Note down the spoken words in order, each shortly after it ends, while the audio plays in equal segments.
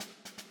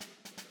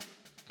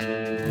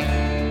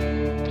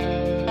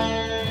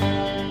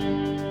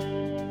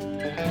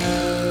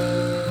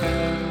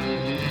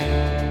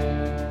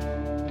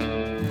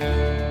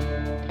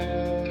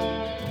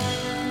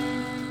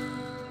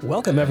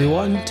Welcome,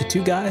 everyone, to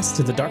Two Guys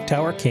to the Dark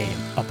Tower Came,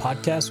 a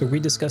podcast where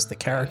we discuss the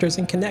characters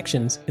and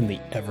connections in the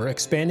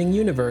ever-expanding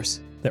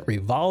universe that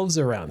revolves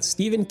around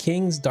Stephen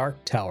King's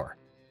Dark Tower.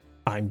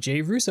 I'm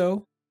Jay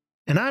Russo.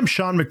 And I'm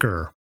Sean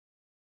McGurr.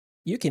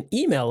 You can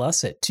email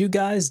us at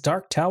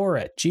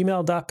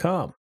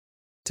twoguysdarktower@gmail.com.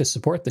 To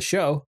support the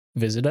show,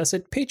 visit us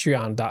at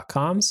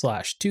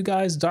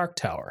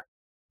patreon.com/twoguysdarktower.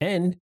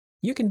 And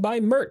you can buy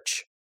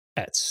merch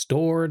at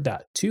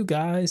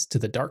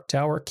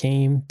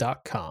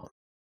store.twoguystothedarktowercame.com.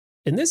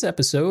 In this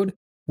episode,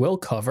 we'll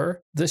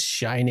cover The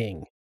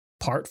Shining,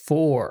 Part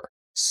 4,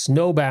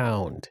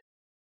 Snowbound.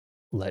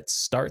 Let's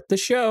start the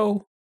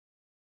show.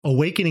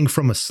 Awakening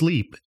from a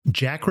sleep,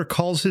 Jack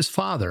recalls his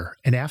father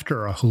and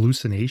after a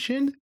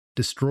hallucination,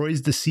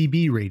 destroys the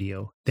CB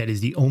radio that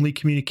is the only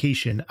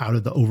communication out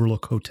of the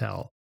Overlook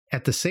Hotel.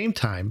 At the same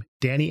time,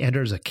 Danny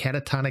enters a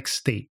catatonic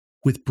state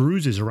with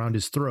bruises around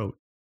his throat,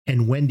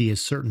 and Wendy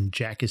is certain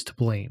Jack is to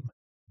blame.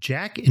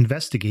 Jack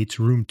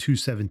investigates room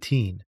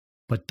 217,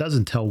 but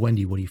doesn't tell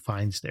Wendy what he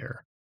finds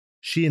there.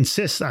 She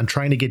insists on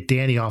trying to get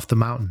Danny off the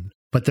mountain,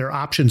 but their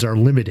options are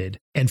limited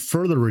and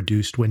further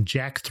reduced when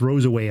Jack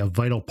throws away a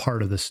vital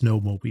part of the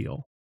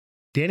snowmobile.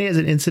 Danny has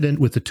an incident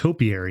with the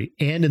topiary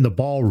and in the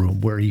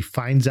ballroom where he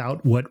finds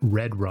out what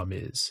red rum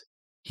is.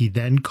 He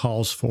then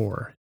calls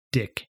for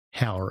Dick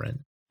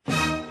Halloran.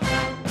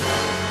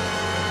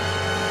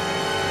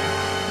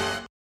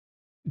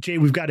 Jay,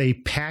 we've got a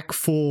pack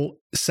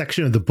full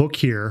section of the book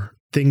here.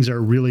 Things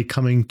are really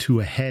coming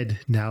to a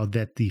head now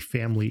that the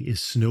family is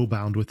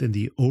snowbound within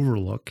the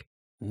Overlook.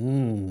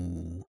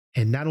 And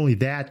not only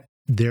that,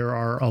 there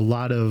are a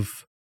lot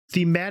of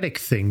thematic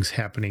things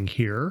happening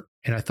here.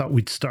 And I thought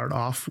we'd start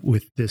off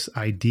with this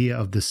idea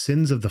of the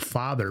sins of the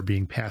father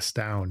being passed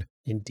down.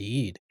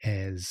 Indeed.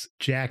 As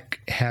Jack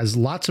has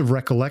lots of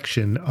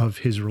recollection of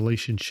his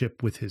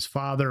relationship with his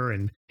father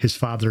and his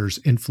father's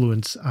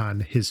influence on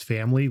his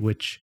family,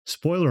 which,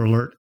 spoiler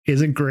alert,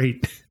 isn't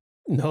great.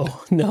 No.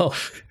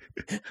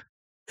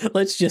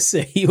 Let's just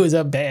say he was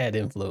a bad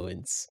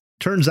influence.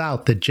 Turns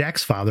out that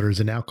Jack's father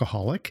is an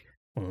alcoholic,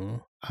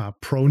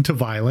 prone to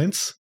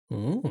violence,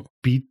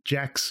 beat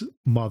Jack's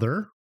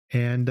mother,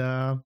 and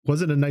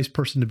wasn't a nice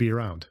person to be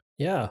around.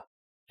 Yeah,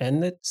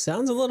 and it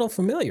sounds a little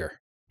familiar.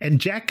 And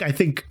Jack, I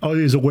think,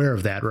 is aware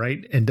of that,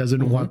 right? And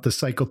doesn't want the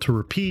cycle to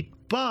repeat.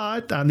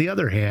 But on the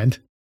other hand,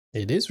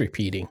 it is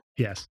repeating.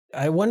 Yes.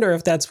 I wonder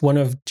if that's one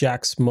of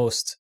Jack's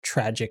most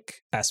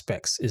tragic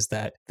aspects, is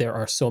that there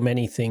are so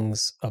many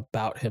things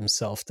about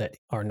himself that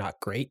are not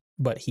great,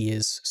 but he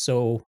is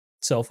so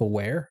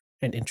self-aware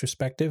and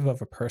introspective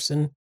of a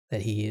person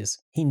that he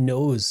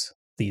knows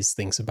these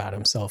things about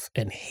himself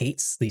and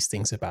hates these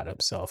things about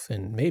himself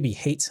and maybe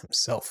hates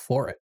himself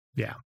for it.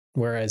 Yeah.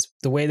 Whereas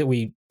the way that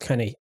we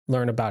kind of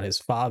learn about his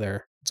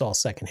father, it's all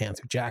secondhand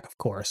through Jack, of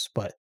course,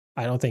 but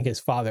I don't think his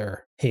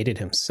father hated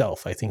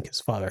himself. I think his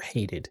father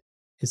hated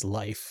his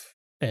life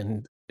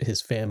and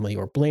his family,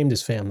 or blamed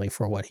his family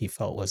for what he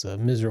felt was a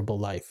miserable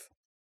life.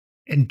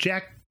 And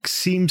Jack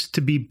seems to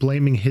be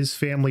blaming his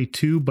family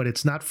too, but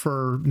it's not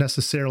for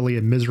necessarily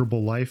a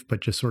miserable life,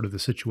 but just sort of the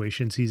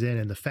situations he's in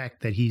and the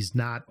fact that he's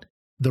not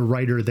the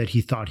writer that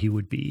he thought he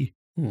would be.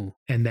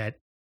 And that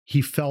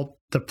he felt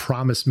the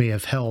promise may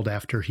have held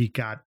after he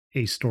got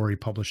a story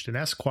published in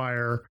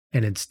Esquire,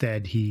 and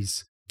instead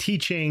he's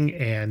teaching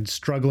and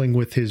struggling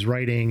with his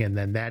writing, and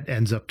then that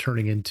ends up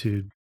turning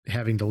into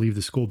having to leave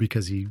the school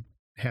because he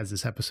has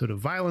this episode of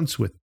violence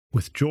with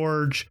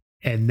George,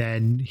 and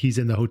then he's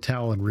in the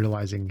hotel and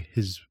realizing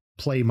his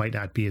play might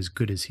not be as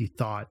good as he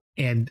thought.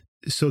 And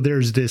so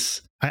there's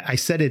this, I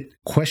said it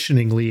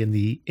questioningly in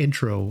the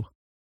intro,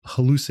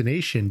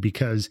 hallucination,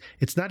 because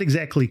it's not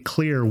exactly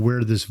clear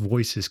where this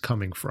voice is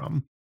coming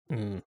from.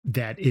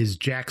 That is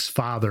Jack's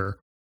father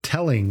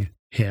telling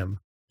him,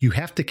 you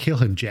have to kill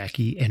him,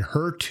 Jackie, and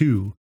her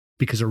too,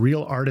 because a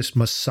real artist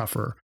must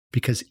suffer,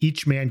 because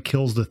each man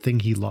kills the thing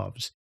he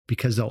loves,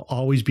 because they'll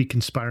always be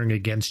conspiring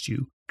against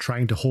you,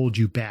 trying to hold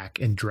you back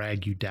and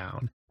drag you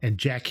down. And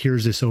Jack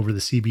hears this over the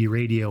CB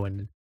radio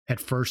and at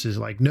first is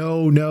like,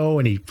 no,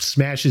 and he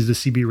smashes the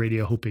CB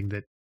radio hoping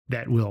that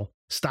that will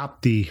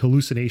stop the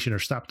hallucination or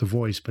stop the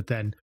voice. But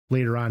then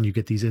later on, you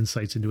get these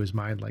insights into his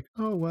mind like,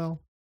 oh,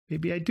 well,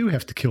 maybe I do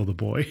have to kill the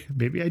boy.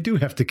 Maybe I do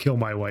have to kill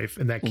my wife.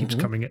 And that keeps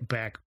coming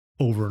back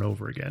over and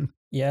over again.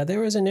 Yeah, there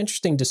was an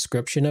interesting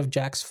description of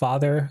Jack's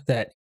father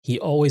that he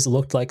always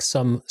looked like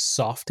some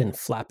soft and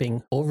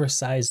flapping,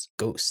 oversized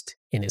ghost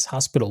in his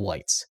hospital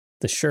whites,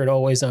 the shirt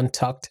always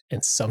untucked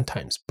and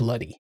sometimes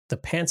bloody, the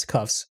pants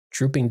cuffs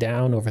drooping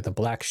down over the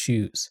black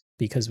shoes,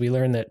 because we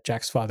learned that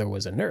Jack's father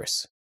was a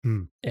nurse.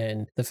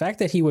 And the fact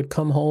that he would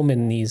come home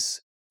in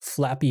these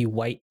flappy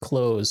white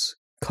clothes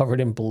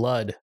covered in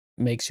blood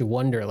makes you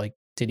wonder, like,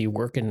 did he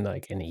work in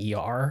like an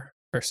ER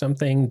or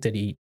something? Did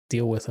he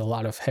deal with a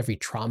lot of heavy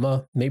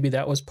trauma? Maybe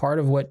that was part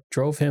of what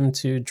drove him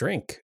to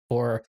drink,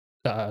 or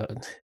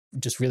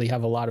just really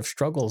have a lot of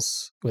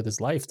struggles with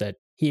his life that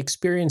he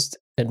experienced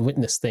and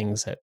witnessed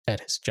things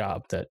at his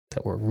job that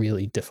were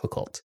really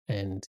difficult.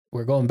 And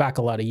we're going back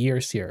a lot of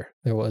years here.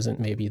 There wasn't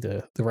maybe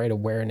the right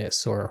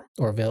awareness or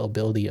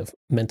availability of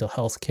mental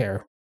health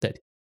care that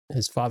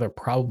his father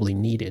probably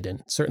needed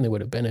and certainly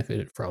would have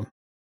benefited from.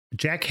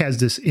 Jack has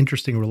this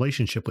interesting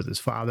relationship with his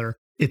father.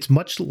 It's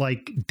much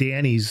like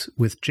Danny's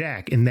with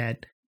Jack in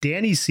that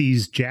Danny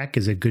sees Jack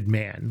as a good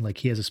man, like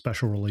he has a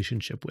special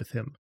relationship with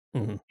him.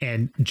 Mm-hmm.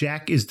 And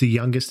Jack is the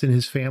youngest in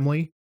his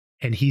family,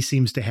 and he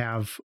seems to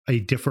have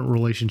a different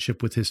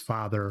relationship with his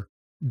father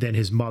than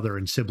his mother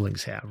and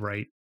siblings have,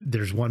 right?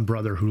 There's one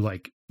brother who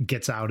like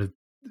gets out of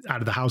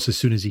the house as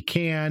soon as he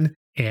can.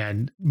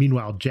 And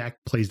meanwhile, Jack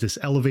plays this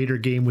elevator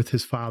game with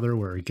his father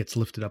where he gets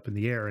lifted up in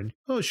the air. And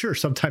oh, sure,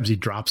 sometimes he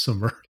drops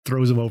him or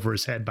throws him over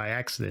his head by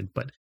accident.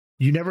 But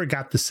you never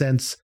got the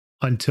sense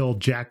until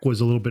Jack was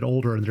a little bit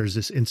older. And there's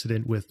this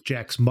incident with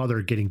Jack's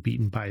mother getting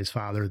beaten by his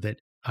father that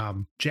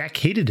Jack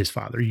hated his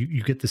father.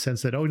 You get the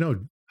sense that, oh, no,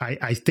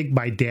 I think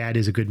my dad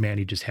is a good man.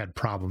 He just had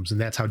problems. And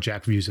that's how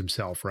Jack views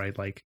himself, right?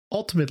 Like,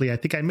 ultimately, I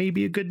think I may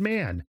be a good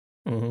man.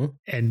 Mm-hmm.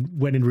 And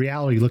when in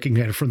reality, looking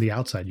at it from the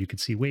outside, you can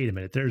see, wait a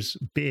minute, there's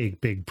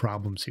big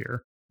problems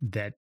here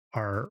that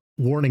are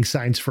warning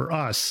signs for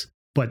us,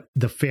 but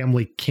the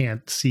family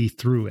can't see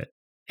through it.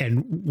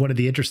 And one of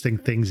the interesting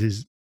things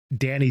is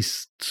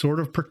Danny's sort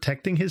of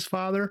protecting his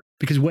father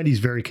because Wendy's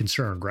very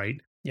concerned, right?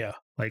 Yeah.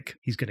 Like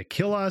he's going to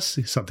kill us.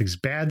 Something's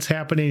bad's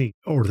happening,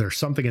 or there's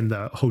something in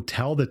the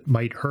hotel that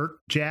might hurt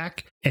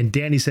Jack. And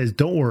Danny says,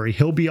 don't worry,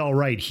 he'll be all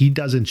right. He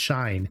doesn't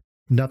shine.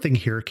 Nothing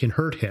here can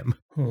hurt him.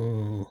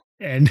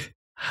 And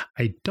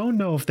I don't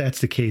know if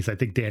that's the case. I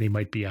think Danny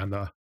might be on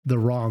the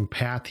wrong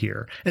path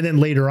here. And then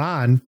later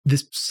on,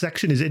 this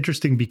section is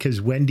interesting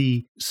because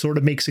Wendy sort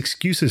of makes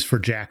excuses for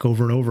Jack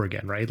over and over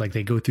again, right? Like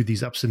they go through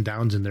these ups and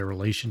downs in their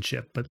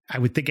relationship. But I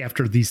would think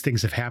after these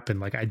things have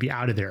happened, like I'd be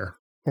out of there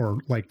or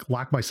like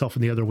lock myself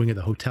in the other wing of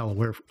the hotel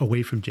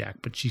away from Jack.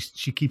 But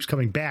she keeps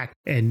coming back.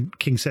 And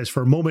King says,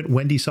 for a moment,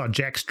 Wendy saw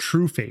Jack's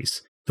true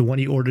face, the one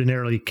he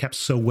ordinarily kept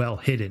so well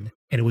hidden.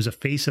 And it was a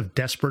face of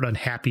desperate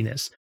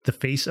unhappiness, the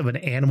face of an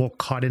animal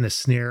caught in a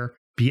snare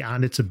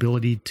beyond its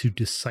ability to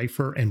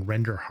decipher and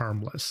render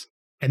harmless.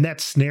 And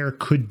that snare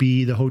could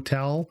be the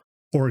hotel,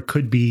 or it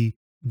could be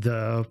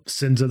the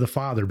sins of the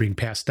father being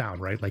passed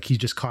down, right? Like he's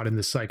just caught in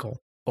this cycle.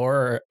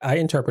 Or I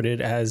interpret it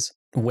as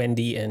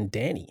Wendy and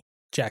Danny.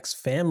 Jack's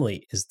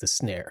family is the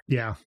snare.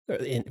 Yeah.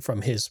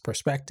 From his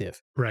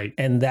perspective. Right.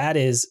 And that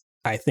is,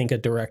 I think, a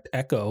direct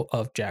echo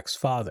of Jack's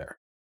father.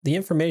 The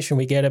information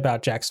we get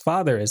about Jack's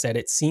father is that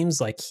it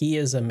seems like he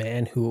is a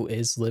man who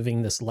is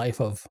living this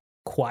life of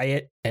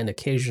quiet and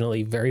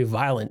occasionally very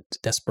violent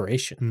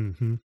desperation.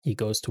 Mm-hmm. He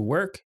goes to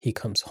work, he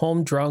comes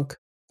home drunk,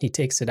 he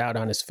takes it out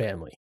on his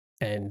family.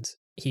 And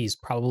he's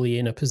probably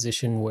in a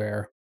position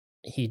where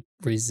he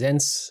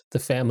resents the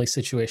family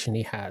situation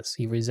he has.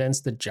 He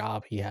resents the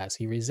job he has.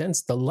 He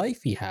resents the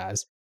life he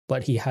has,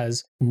 but he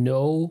has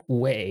no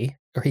way,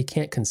 or he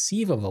can't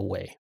conceive of a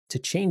way to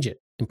change it,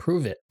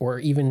 improve it, or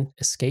even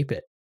escape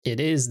it. It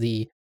is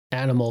the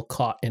animal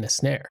caught in a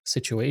snare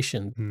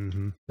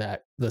situation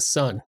that the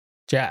son,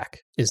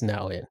 Jack, is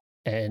now in.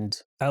 And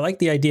I like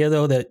the idea,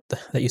 though, that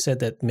you said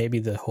that maybe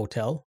the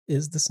hotel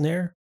is the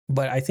snare.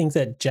 But I think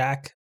that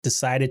Jack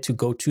decided to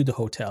go to the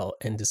hotel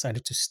and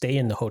decided to stay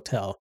in the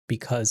hotel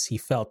because he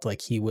felt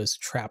like he was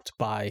trapped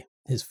by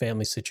his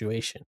family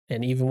situation.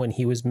 And even when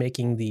he was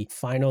making the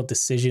final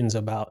decisions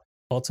about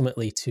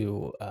ultimately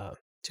to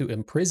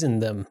imprison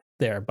them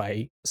there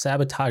by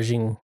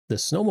sabotaging the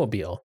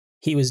snowmobile,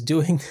 he was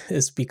doing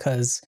this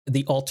because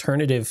the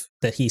alternative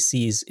that he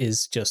sees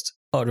is just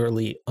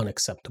utterly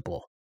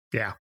unacceptable.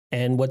 Yeah.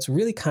 And what's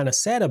really kind of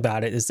sad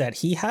about it is that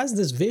he has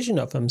this vision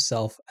of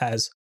himself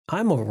as,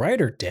 I'm a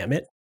writer, damn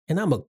it, and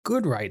I'm a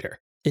good writer.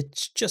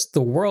 It's just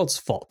the world's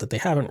fault that they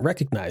haven't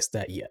recognized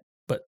that yet.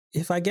 But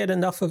if I get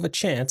enough of a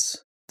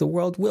chance, the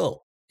world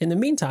will. In the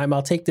meantime,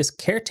 I'll take this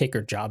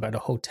caretaker job at a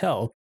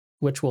hotel,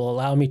 which will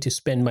allow me to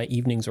spend my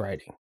evenings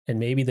writing. And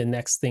maybe the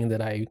next thing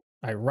that I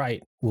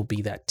write will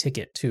be that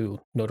ticket to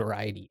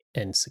notoriety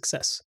and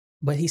success.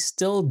 But he's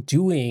still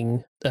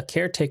doing a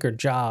caretaker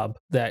job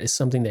that is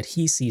something that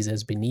he sees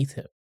as beneath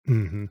him.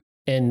 Mm-hmm.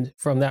 And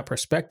from that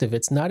perspective,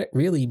 it's not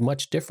really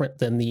much different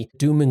than the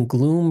doom and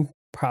gloom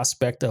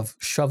prospect of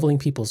shoveling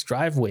people's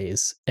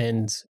driveways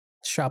and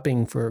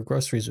shopping for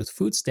groceries with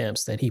food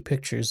stamps that he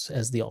pictures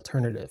as the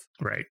alternative.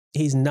 Right.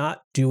 He's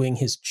not doing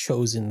his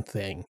chosen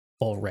thing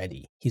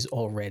already. He's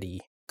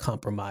already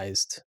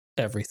compromised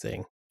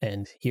everything.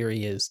 And here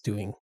he is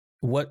doing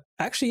what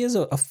actually is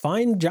a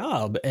fine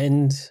job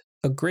and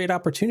a great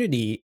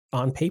opportunity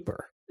on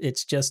paper.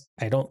 It's just,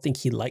 I don't think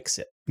he likes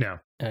it. No.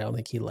 I don't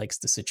think he likes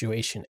the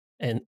situation.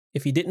 And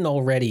if he didn't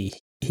already,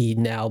 he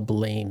now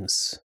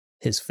blames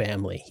his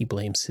family. He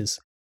blames his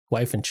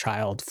wife and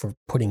child for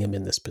putting him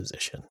in this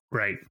position.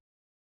 Right.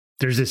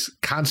 There's this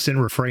constant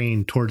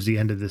refrain towards the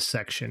end of this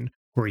section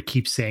where he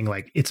keeps saying,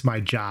 like, it's my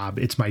job,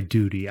 it's my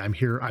duty. I'm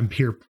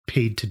here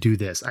paid to do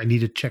this. I need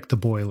to check the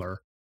boiler.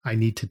 I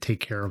need to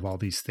take care of all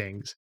these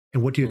things.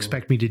 And what do you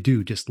expect me to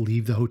do? Just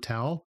leave the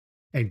hotel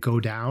and go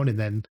down and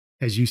then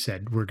as you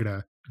said, we're going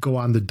to go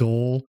on the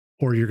dole,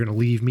 or you're going to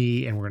leave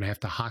me and we're going to have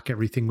to hock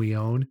everything we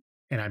own.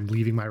 And I'm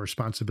leaving my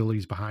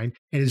responsibilities behind.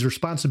 And his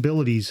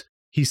responsibilities,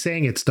 he's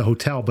saying it's the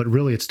hotel, but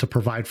really it's to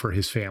provide for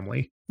his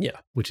family. Yeah.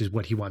 Which is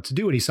what he wants to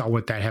do. And he saw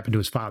what that happened to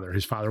his father.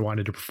 His father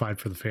wanted to provide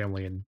for the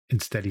family, and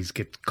instead he's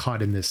get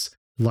caught in this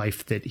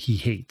life that he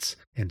hates.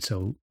 And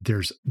so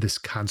there's this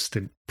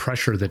constant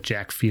pressure that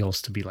Jack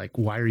feels to be like,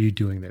 why are you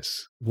doing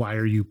this? Why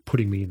are you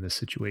putting me in this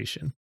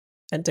situation?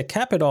 And to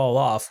cap it all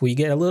off, we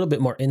get a little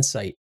bit more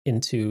insight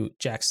into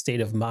Jack's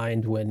state of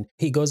mind when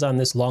he goes on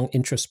this long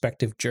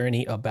introspective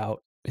journey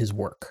about his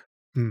work.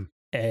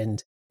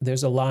 And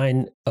there's a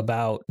line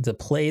about the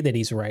play that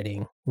he's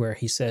writing where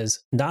he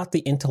says, not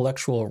the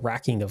intellectual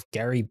racking of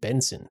Gary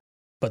Benson,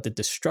 but the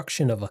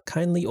destruction of a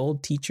kindly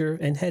old teacher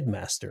and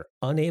headmaster,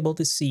 unable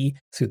to see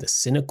through the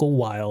cynical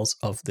wiles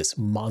of this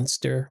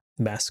monster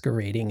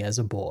masquerading as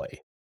a boy.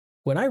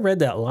 When I read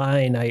that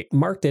line, I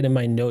marked it in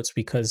my notes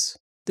because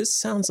this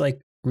sounds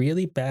like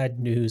really bad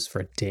news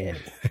for Danny.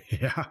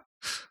 Yeah.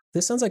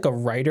 This sounds like a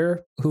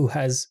writer who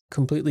has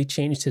completely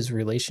changed his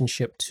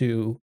relationship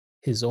to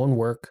his own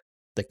work,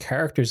 the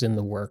characters in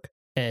the work,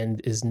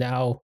 and is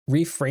now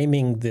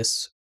reframing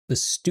the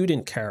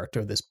student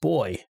character, this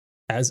boy,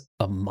 as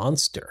a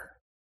monster,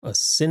 a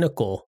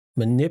cynical,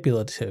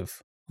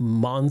 manipulative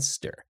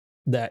monster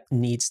that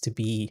needs to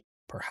be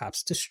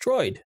perhaps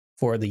destroyed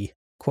for the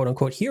quote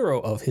unquote hero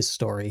of his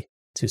story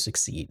to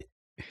succeed.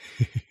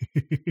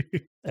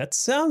 That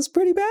sounds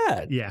pretty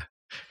bad. Yeah.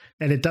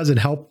 And it doesn't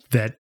help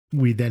that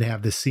we then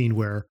have this scene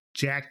where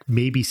Jack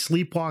may be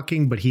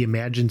sleepwalking, but he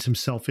imagines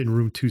himself in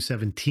room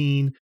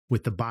 217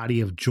 with the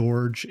body of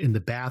George in the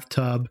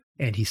bathtub.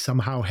 And he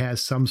somehow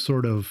has some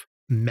sort of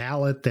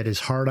mallet that is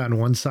hard on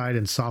one side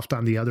and soft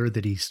on the other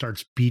that he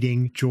starts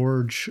beating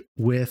George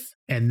with.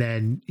 And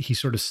then he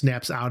sort of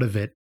snaps out of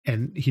it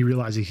and he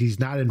realizes he's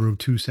not in room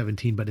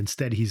 217, but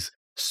instead he's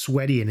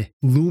sweaty and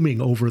looming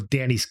over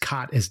Danny's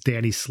cot as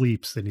Danny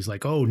sleeps. And he's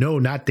like, oh, no,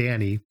 not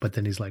Danny. But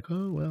then he's like,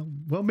 oh,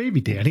 well, maybe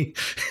Danny.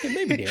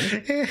 Maybe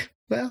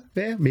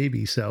Danny.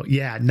 Maybe. So,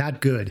 yeah, not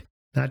good.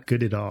 Not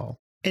good at all.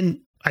 And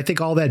I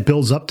think all that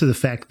builds up to the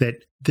fact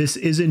that this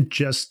isn't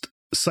just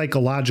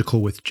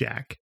psychological with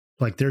Jack.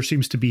 Like there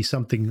seems to be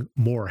something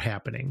more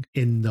happening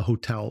in the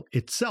hotel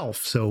itself.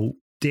 So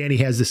Danny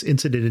has this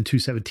incident in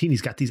 217.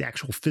 He's got these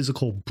actual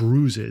physical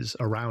bruises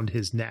around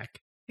his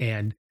neck.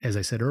 And as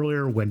I said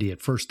earlier, Wendy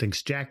at first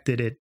thinks Jack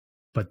did it,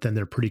 but then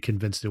they're pretty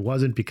convinced it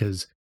wasn't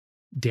because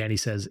Danny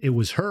says it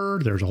was her.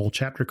 There's a whole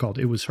chapter called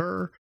It Was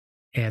Her.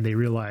 And they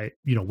realize,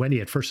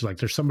 Wendy at first is like,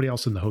 there's somebody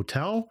else in the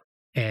hotel.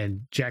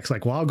 And Jack's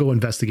like, well, I'll go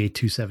investigate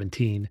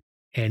 217.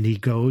 And he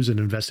goes and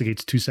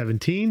investigates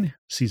 217,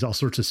 sees all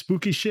sorts of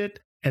spooky shit,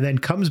 and then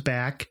comes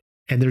back.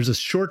 And there's a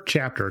short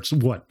chapter. It's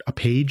a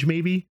page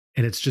maybe?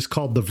 And it's just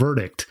called The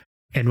Verdict.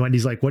 And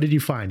Wendy's like, what did you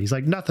find? He's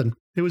like, nothing.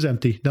 It was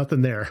empty.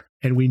 Nothing there.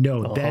 And we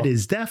know that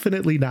is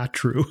definitely not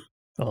true.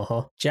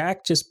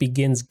 Jack just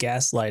begins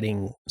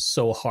gaslighting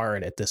so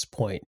hard at this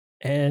point.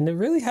 And it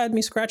really had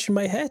me scratching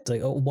my head.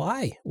 Like, oh,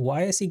 why?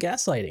 Why is he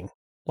gaslighting?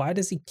 Why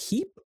does he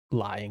keep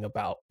lying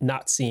about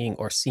not seeing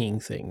or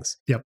seeing things?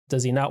 Yep.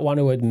 Does he not want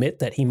to admit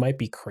that he might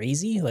be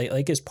crazy?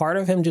 Like is part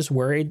of him just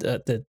worried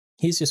that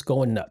he's just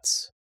going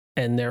nuts?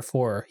 And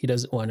therefore, he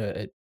doesn't want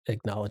to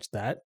acknowledge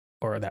that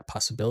or that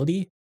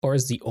possibility? Or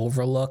is the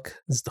overlook,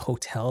 is the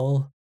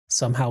hotel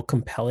somehow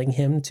compelling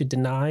him to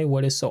deny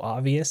what is so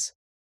obvious?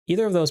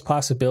 Either of those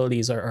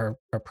possibilities are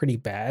pretty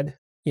bad,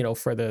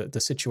 for the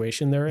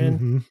situation they're in.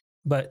 Mm-hmm.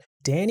 But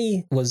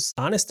Danny was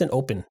honest and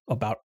open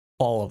about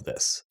all of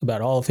this,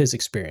 about all of his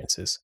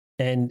experiences.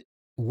 And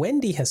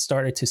Wendy has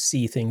started to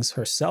see things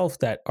herself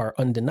that are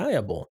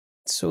undeniable.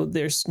 So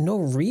there's no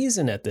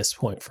reason at this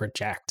point for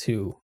Jack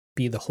to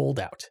be the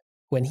holdout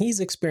when he's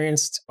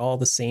experienced all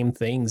the same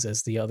things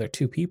as the other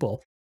two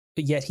people.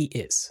 But yet he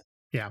is.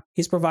 Yeah.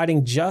 He's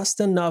providing just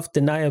enough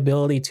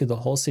deniability to the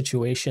whole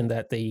situation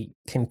that they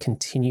can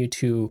continue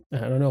to,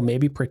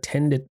 maybe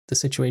pretend that the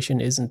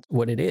situation isn't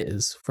what it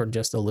is for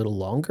just a little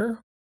longer.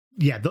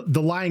 Yeah,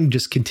 the lying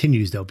just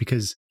continues, though,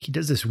 because he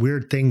does this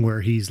weird thing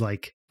where he's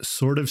like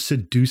sort of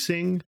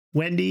seducing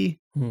Wendy.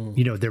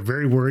 They're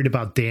very worried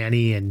about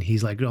Danny and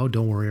he's like, oh,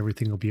 don't worry,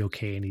 everything will be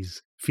okay. And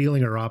he's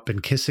feeling her up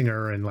and kissing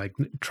her and like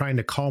trying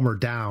to calm her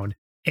down.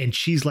 And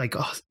she's like,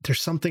 oh, there's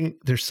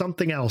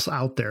something else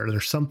out there.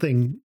 There's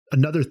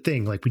another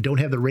thing. Like we don't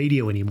have the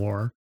radio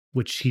anymore,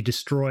 which he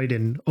destroyed.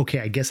 And okay,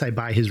 I guess I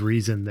buy his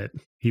reason that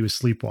he was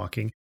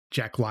sleepwalking.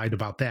 Jack lied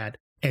about that.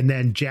 And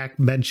then Jack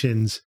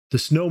mentions the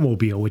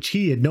snowmobile, which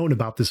he had known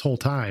about this whole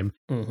time.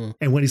 Mm-hmm.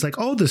 And when he's like,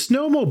 oh, the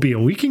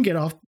snowmobile, we can get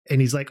off.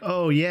 And he's like,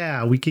 oh,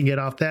 yeah, we can get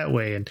off that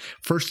way. And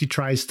first he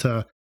tries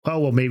to, oh,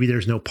 well, maybe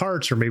there's no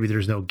parts or maybe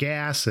there's no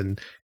gas. And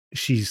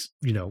she's,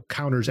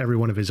 counters every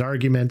one of his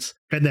arguments.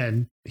 And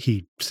then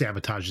he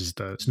sabotages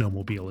the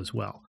snowmobile as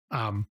well.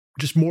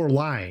 Just more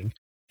lying.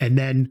 And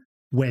then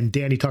when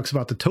Danny talks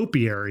about the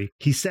topiary,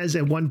 he says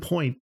at one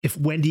point, if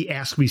Wendy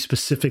asks me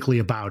specifically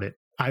about it,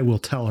 I will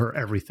tell her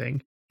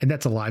everything. And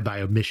that's a lie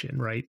by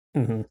omission, right?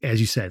 Mm-hmm. As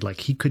you said,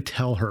 like he could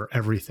tell her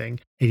everything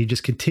and he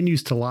just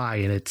continues to lie.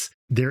 And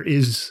there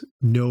is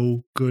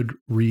no good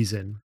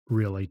reason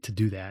really to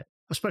do that,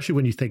 especially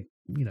when you think,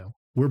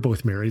 we're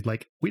both married.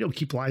 Like we don't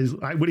keep lies.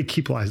 I wouldn't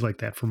keep lies like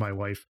that for my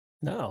wife.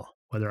 No.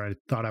 Whether I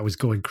thought I was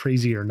going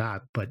crazy or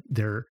not, but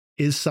there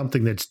is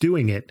something that's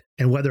doing it.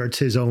 And whether it's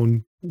his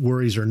own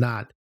worries or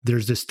not,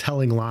 there's this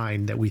telling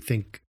line that we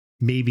think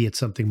maybe it's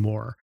something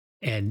more.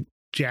 And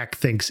Jack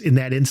thinks in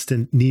that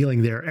instant,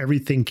 kneeling there,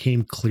 everything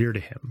came clear to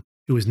him.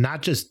 It was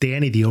not just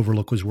Danny the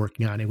Overlook was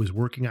working on. It was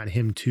working on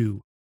him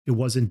too. It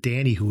wasn't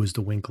Danny who was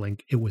the weak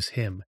link. It was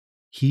him.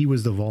 He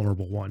was the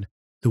vulnerable one,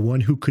 the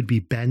one who could be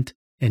bent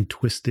and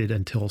twisted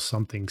until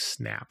something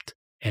snapped.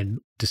 And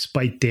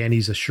despite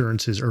Danny's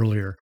assurances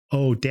earlier,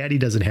 oh, Daddy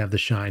doesn't have the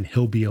shine,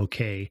 he'll be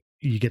okay.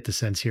 You get the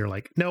sense here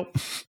like, nope,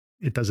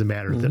 it doesn't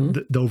matter. Mm-hmm.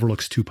 The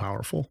Overlook's too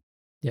powerful.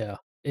 Yeah.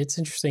 It's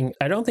interesting.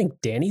 I don't think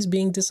Danny's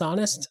being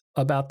dishonest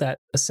about that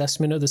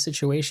assessment of the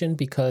situation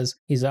because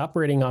he's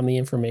operating on the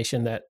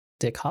information that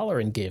Dick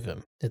Halloran gave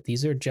him, that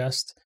these are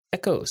just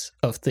echoes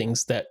of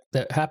things that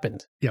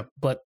happened. Yep.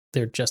 But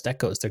they're just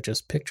echoes. They're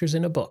just pictures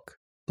in a book.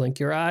 Blink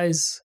your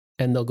eyes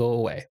and they'll go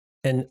away.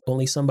 And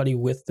only somebody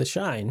with the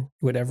shine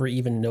would ever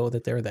even know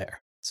that they're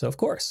there. So of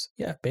course,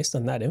 yeah, based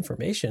on that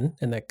information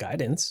and that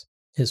guidance,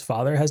 his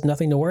father has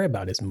nothing to worry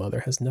about. His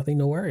mother has nothing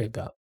to worry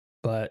about.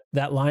 But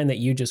that line that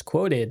you just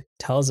quoted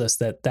tells us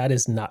that that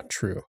is not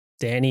true.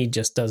 Danny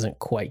just doesn't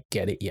quite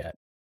get it yet.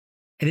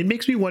 And it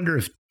makes me wonder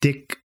if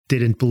Dick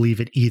didn't believe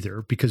it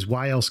either, because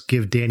why else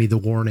give Danny the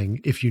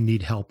warning, if you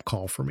need help,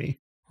 call for me?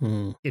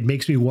 It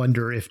makes me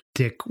wonder if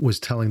Dick was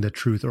telling the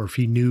truth or if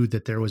he knew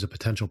that there was a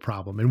potential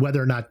problem and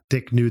whether or not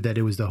Dick knew that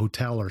it was the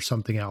hotel or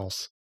something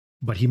else.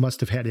 But he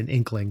must have had an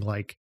inkling,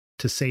 like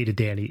to say to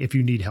Danny, if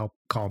you need help,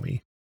 call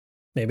me.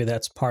 Maybe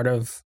that's part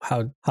of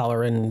how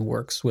Halloran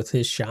works with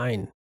his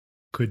shine.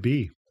 Could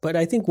be. But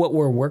I think what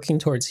we're working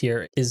towards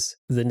here is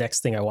the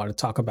next thing I want to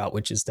talk about,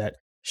 which is that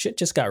shit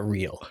just got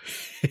real.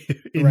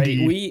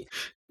 Right?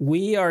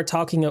 We were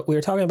talking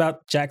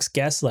about Jack's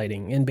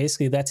gaslighting, and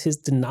basically that's his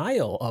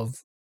denial of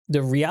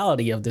the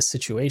reality of this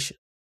situation.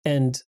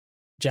 And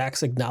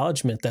Jack's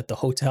acknowledgement that the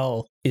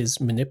hotel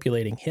is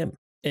manipulating him.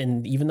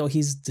 And even though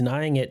he's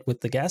denying it with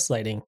the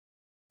gaslighting,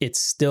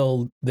 it's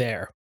still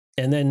there.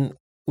 And then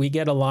we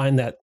get a line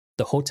that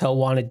the hotel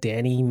wanted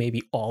Danny,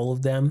 maybe all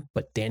of them,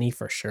 but Danny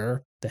for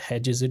sure. The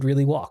hedges had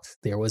really walked.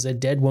 There was a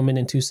dead woman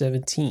in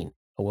 217,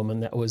 a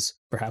woman that was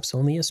perhaps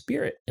only a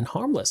spirit and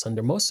harmless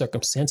under most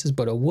circumstances,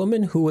 but a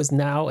woman who was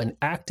now an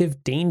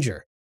active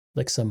danger.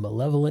 Like some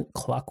malevolent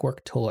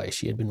clockwork toy,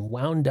 she had been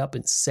wound up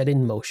and set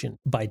in motion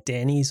by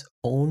Danny's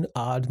own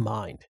odd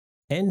mind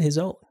and his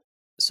own.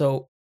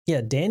 So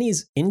yeah,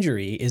 Danny's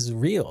injury is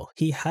real.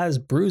 He has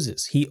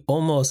bruises. He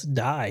almost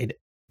died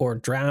or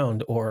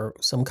drowned or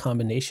some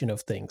combination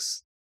of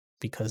things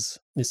because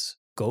this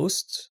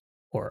ghost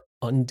or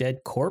undead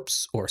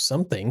corpse or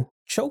something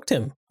choked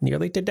him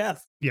nearly to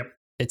death. Yep.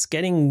 It's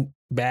getting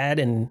bad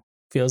and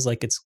feels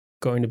like it's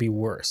going to be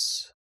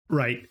worse.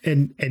 Right.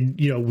 And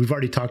we've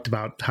already talked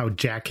about how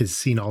Jack has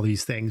seen all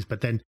these things, but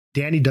then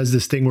Danny does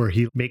this thing where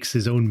he makes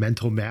his own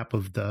mental map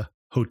of the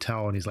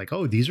hotel and he's like,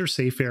 oh, these are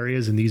safe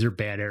areas and these are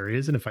bad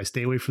areas. And if I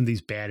stay away from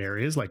these bad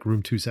areas like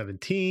room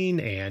 217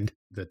 and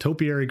the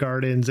topiary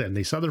gardens and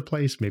this other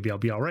place, maybe I'll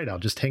be all right. I'll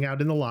just hang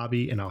out in the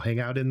lobby and I'll hang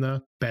out in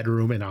the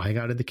bedroom and I'll hang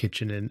out in the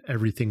kitchen and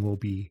everything will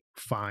be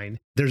fine.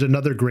 There's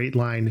another great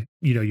line,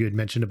 you had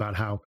mentioned about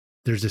how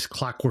there's this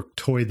clockwork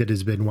toy that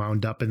has been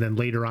wound up. And then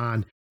later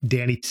on,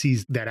 Danny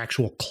sees that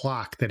actual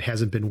clock that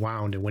hasn't been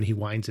wound. And when he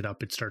winds it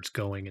up, it starts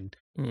going. And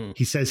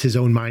he says his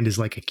own mind is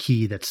like a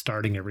key that's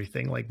starting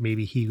everything. Like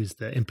maybe he was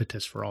the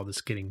impetus for all this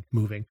getting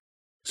moving.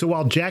 So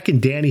while Jack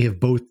and Danny have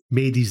both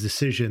made these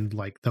decisions,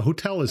 like the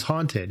hotel is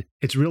haunted,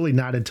 it's really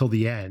not until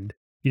the end.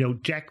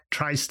 Jack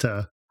tries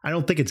to, I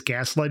don't think it's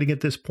gaslighting at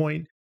this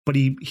point, but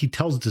he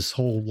tells this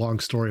whole long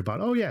story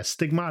about, oh yeah,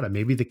 stigmata.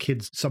 Maybe the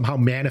kid's somehow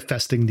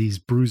manifesting these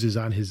bruises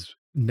on his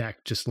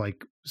neck, just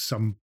like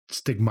some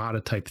stigmata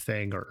type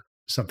thing or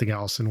something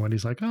else. And when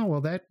he's like, oh,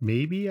 well, that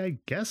maybe, I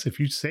guess if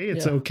you say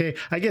it's okay,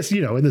 I guess,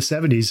 in the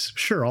 70s,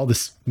 sure, all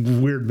this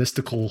weird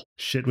mystical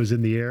shit was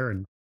in the air.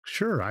 And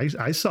sure,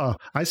 I saw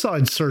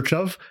In Search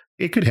Of,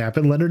 it could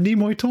happen. Leonard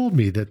Nimoy told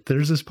me that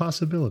there's this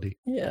possibility.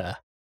 Yeah.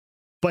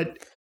 But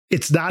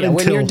it's not until...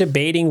 when you're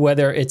debating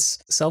whether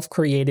it's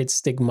self-created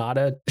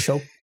stigmata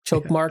choke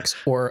marks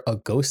or a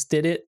ghost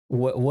did it,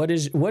 what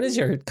is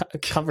your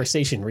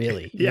conversation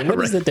really?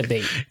 What is the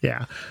debate?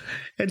 Yeah.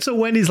 And so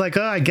Wendy's like,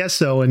 oh, I guess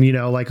so. And,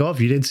 if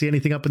you didn't see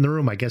anything up in the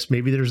room, I guess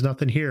maybe there's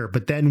nothing here.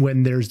 But then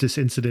when there's this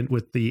incident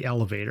with the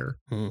elevator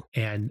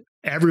and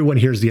everyone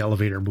hears the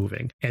elevator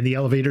moving and the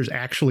elevator's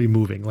actually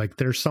moving, like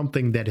there's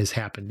something that has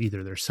happened.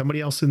 Either there's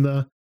somebody else in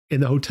the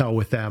hotel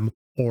with them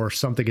or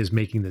something is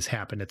making this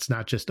happen. It's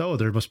not just, oh,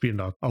 there must be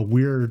a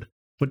weird...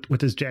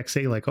 What does Jack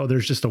say? Like, oh,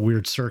 there's just a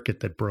weird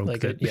circuit that broke.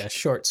 Like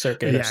short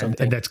circuit or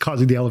something. And that's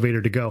causing the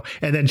elevator to go.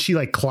 And then she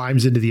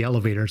climbs into the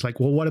elevator. It's like,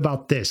 well, what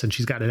about this? And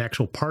she's got an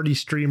actual party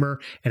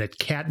streamer and a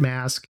cat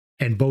mask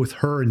And both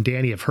her and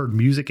Danny have heard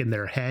music in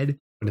their head.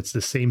 And it's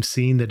the same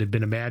scene that had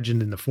been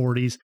imagined in the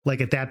 40s.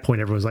 Like at that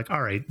point, everyone's like,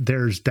 all right,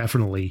 there's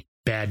definitely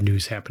bad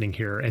news happening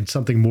here and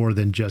something more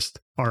than just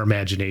our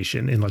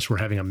imagination, unless we're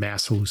having a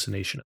mass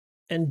hallucination.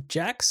 And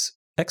Jack's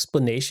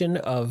explanation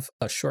of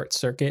a short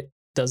circuit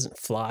doesn't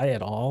fly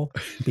at all,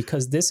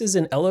 because this is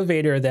an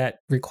elevator that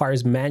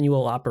requires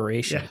manual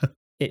operation. Yeah.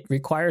 It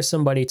requires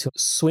somebody to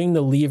swing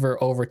the lever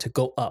over to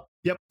go up.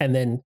 Yep. And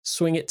then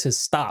swing it to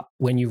stop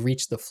when you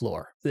reach the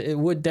floor. It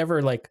would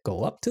never like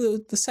go up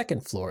to the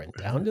second floor and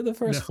down to the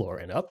first floor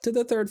and up to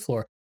the third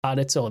floor on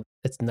its own.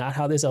 It's not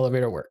how this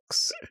elevator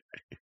works.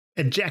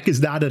 And Jack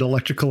is not an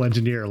electrical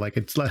engineer. Like,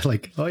 it's not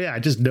like, oh yeah, I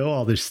just know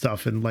all this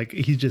stuff. And like,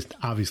 he's just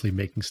obviously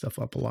making stuff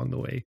up along the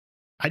way.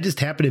 I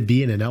just happened to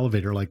be in an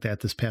elevator like that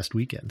this past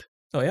weekend.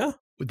 Oh yeah?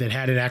 That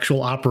had an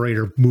actual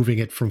operator moving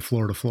it from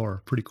floor to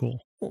floor. Pretty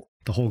cool. Cool.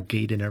 The whole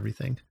gate and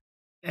everything.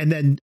 And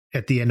then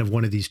at the end of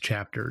one of these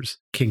chapters,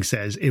 King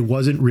says, it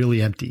wasn't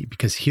really empty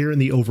because here in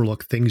the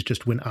Overlook, things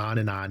just went on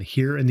and on.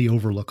 Here in the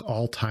Overlook,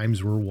 all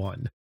times were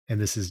one. And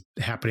this is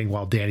happening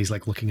while Danny's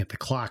like looking at the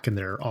clock and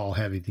they're all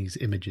having these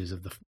images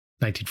of the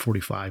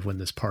 1945 when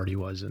this party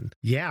was. And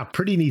yeah,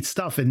 pretty neat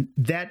stuff. And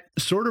that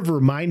sort of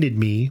reminded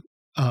me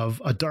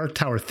of a Dark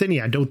Tower thinny.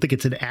 I don't think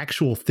it's an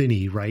actual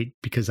thinny, right?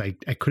 Because I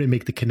couldn't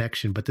make the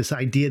connection. But this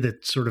idea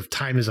that sort of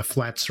time is a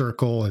flat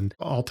circle and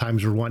all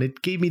times are one,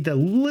 it gave me the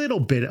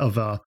little bit of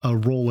a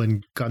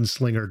Roland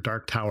Gunslinger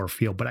Dark Tower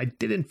feel, but I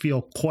didn't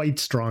feel quite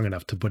strong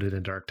enough to put it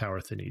in Dark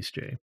Tower thinnies,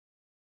 Jay.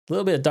 A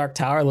little bit of Dark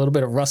Tower, a little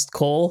bit of Rust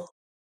Cole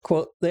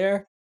quote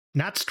there.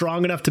 Not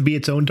strong enough to be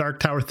its own Dark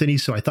Tower thinny,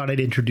 so I thought I'd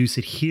introduce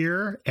it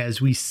here as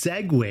we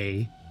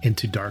segue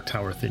into Dark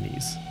Tower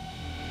thinnies.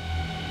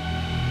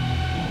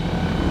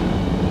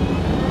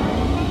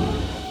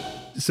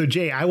 So,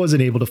 Jay, I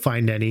wasn't able to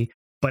find any,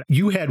 but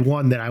you had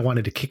one that I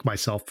wanted to kick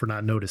myself for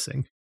not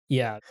noticing.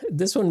 Yeah,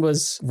 this one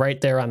was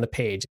right there on the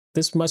page.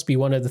 This must be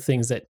one of the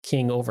things that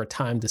King over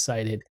time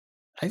decided.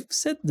 I've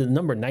said the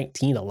number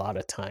 19 a lot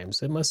of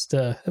times. It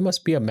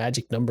must be a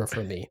magic number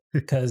for me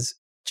because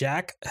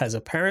Jack has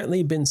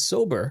apparently been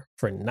sober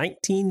for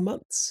 19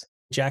 months.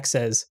 Jack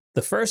says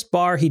the first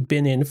bar he'd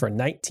been in for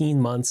 19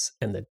 months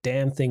and the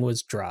damn thing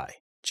was dry.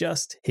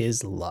 Just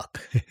his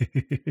luck.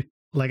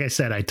 Like I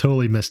said, I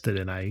totally missed it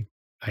and I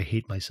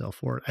hate myself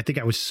for it. I think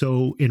I was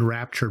so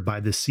enraptured by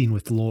this scene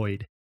with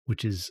Lloyd,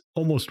 which is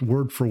almost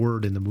word for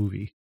word in the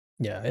movie.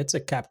 Yeah, it's a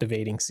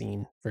captivating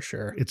scene for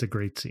sure. It's a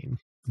great scene.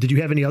 Did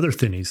you have any other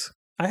thinnies?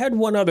 I had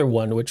one other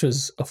one, which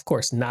was, of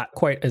course, not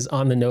quite as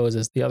on the nose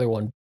as the other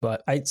one,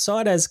 but I saw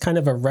it as kind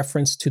of a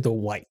reference to the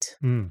white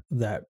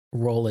that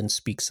Roland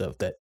speaks of,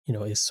 that, you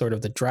know, is sort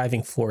of the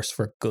driving force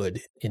for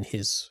good in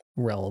his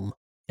realm.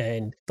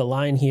 And the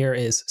line here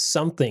is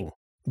something,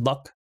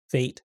 luck,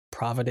 fate,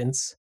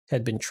 providence,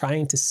 had been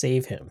trying to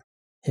save him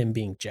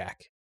being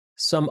Jack.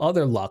 Some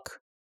other luck,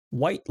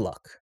 white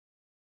luck.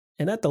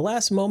 And at the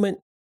last moment,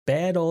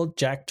 bad old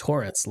Jack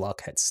Torrance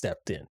luck had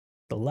stepped in.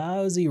 The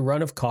lousy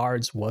run of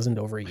cards wasn't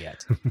over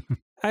yet.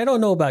 I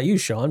don't know about you,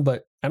 Sean,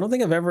 but I don't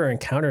think I've ever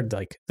encountered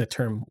like the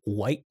term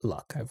white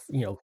luck. I've,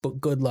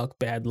 good luck,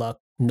 bad luck,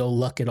 no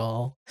luck at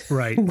all.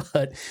 Right.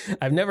 But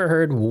I've never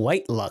heard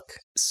white luck.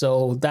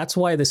 So that's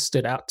why this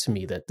stood out to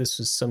me, that this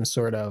was some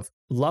sort of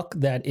luck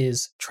that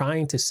is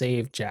trying to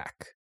save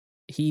Jack.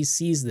 He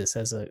sees this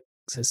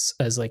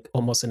as like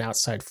almost an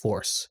outside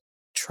force,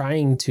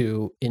 trying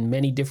to, in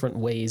many different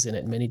ways and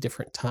at many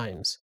different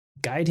times,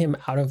 guide him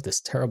out of this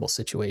terrible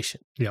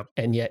situation. Yep.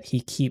 And yet he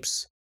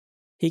keeps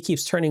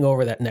turning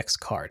over that next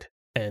card.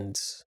 And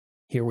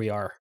here we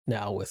are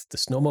now with the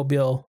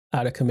snowmobile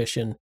out of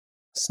commission,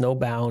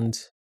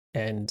 snowbound,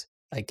 and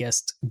I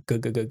guess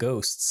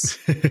ghosts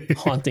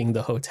haunting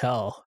the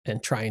hotel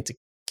and trying to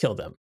kill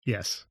them.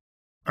 Yes.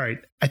 All right.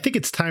 I think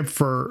it's time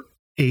for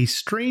a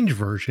strange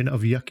version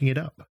of yucking it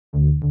up.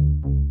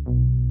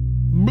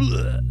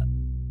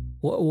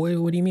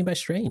 What do you mean by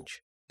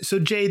strange? So,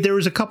 Jay, there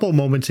was a couple of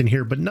moments in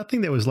here, but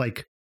nothing that was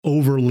like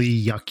overly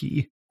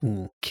yucky.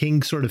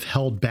 King sort of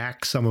held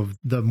back some of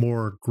the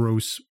more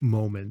gross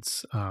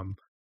moments.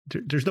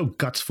 There's no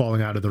guts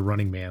falling out of the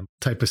Running Man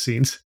type of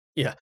scenes.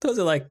 Yeah, those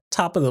are like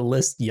top of the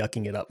list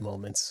yucking it up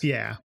moments.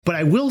 Yeah, but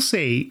I will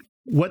say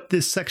what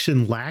this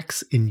section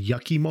lacks in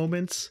yucky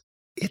moments,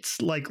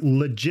 it's like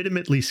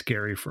legitimately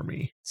scary for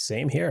me.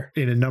 Same here.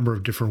 In a number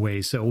of different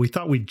ways. So we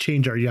thought we'd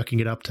change our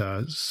yucking it up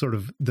to sort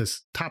of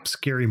this top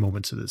scary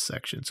moments of this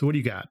section. So what do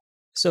you got?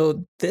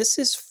 So this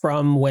is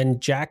from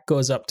when Jack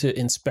goes up to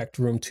inspect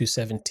room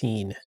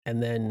 217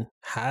 and then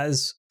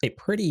has a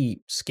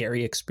pretty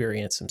scary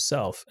experience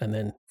himself and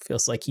then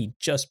feels like he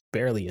just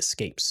barely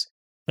escapes.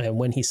 And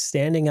when he's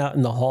standing out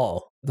in the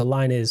hall, the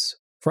line is,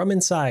 from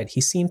inside,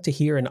 he seemed to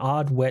hear an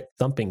odd, wet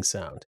thumping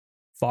sound,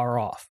 far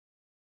off,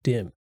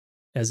 dim,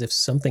 as if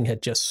something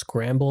had just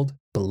scrambled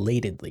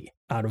belatedly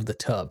out of the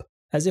tub,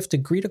 as if to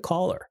greet a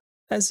caller,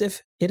 as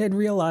if it had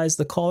realized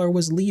the caller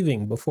was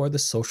leaving before the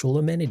social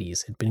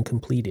amenities had been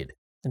completed,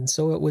 and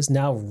so it was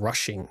now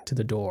rushing to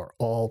the door,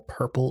 all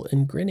purple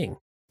and grinning,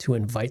 to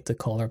invite the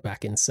caller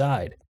back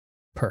inside,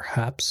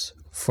 perhaps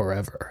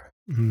forever.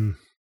 Mm.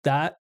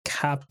 That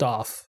capped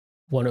off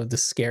one of the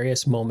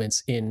scariest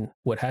moments in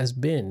what has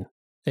been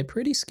a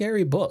pretty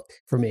scary book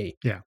for me.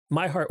 Yeah.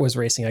 My heart was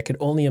racing. I could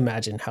only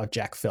imagine how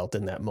Jack felt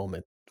in that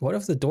moment. What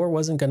if the door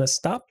wasn't going to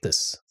stop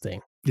this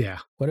thing? Yeah.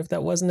 What if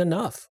that wasn't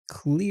enough?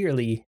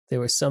 Clearly, there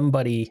was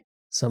somebody,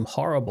 some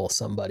horrible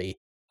somebody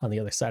on the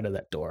other side of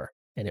that door,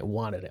 and it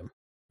wanted him.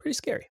 Pretty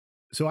scary.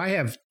 So I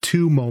have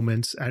two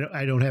moments.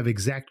 I don't have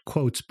exact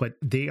quotes, but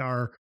they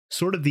are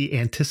sort of the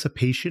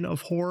anticipation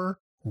of horror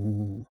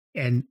Ooh.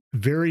 and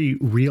very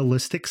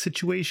realistic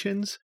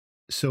situations.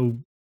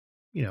 So,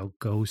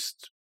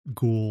 ghosts,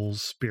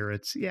 ghouls,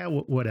 spirits, yeah,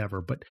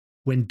 whatever. But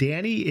when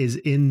Danny is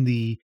in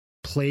the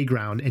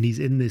playground and he's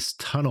in this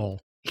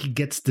tunnel, he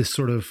gets this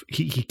sort of,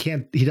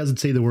 he doesn't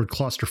say the word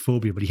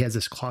claustrophobia, but he has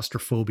this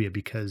claustrophobia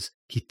because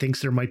he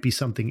thinks there might be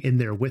something in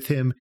there with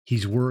him.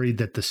 He's worried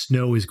that the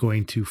snow is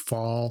going to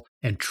fall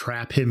and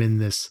trap him in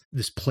this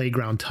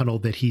playground tunnel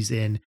that he's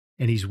in.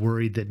 And he's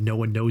worried that no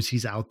one knows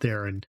he's out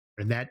there. And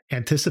that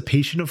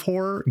anticipation of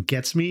horror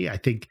gets me. I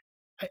think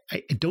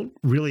I don't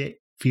really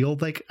feel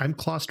like I'm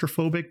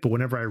claustrophobic, but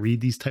whenever I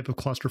read these type of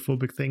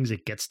claustrophobic things,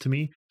 it gets to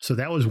me. So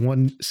that was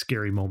one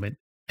scary moment.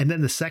 And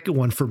then the second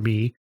one for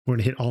me, we're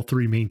going to hit all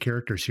three main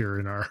characters here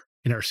in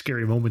our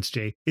scary moments,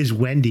 Jay, is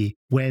Wendy.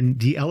 When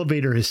the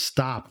elevator has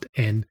stopped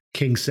and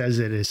King says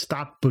it is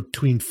stopped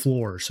between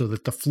floors so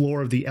that the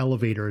floor of the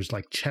elevator is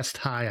like chest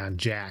high on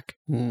Jack.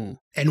 Mm.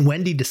 And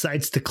Wendy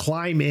decides to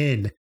climb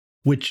in,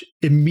 which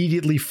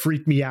immediately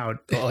freaked me out.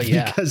 Oh,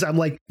 yeah. Because I'm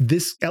like,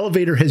 this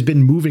elevator has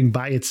been moving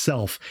by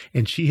itself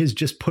and she has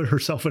just put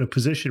herself in a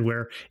position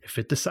where if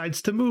it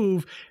decides to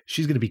move,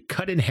 she's going to be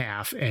cut in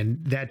half. And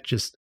that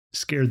just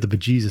scared the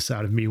bejesus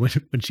out of me when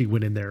she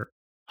went in there,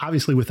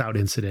 obviously without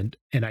incident.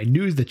 And I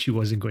knew that she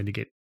wasn't going to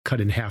get cut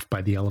in half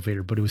by the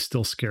elevator, but it was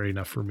still scary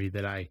enough for me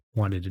that I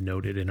wanted to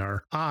note it in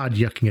our odd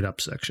yucking it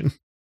up section.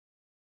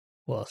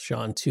 Well,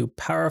 Sean, to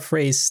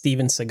paraphrase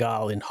Steven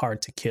Seagal in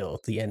Hard to Kill,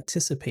 the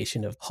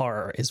anticipation of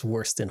horror is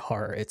worse than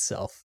horror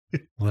itself.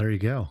 Well, there you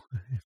go.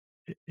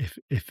 If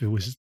it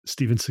was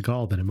Steven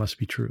Seagal, then it must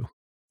be true.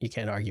 You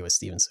can't argue with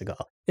Steven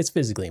Seagal. It's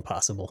physically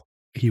impossible.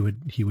 He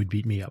would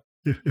beat me up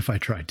if I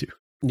tried to.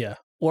 Yeah.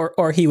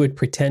 Or he would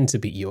pretend to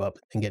beat you up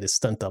and get his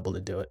stunt double to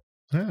do it.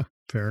 Yeah,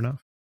 fair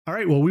enough. All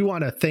right. Well, we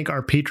want to thank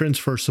our patrons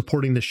for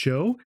supporting the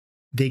show.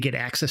 They get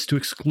access to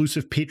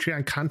exclusive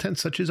Patreon content,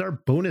 such as our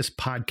bonus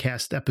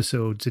podcast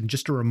episodes. And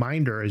just a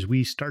reminder, as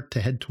we start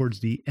to head towards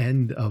the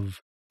end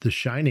of The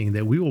Shining,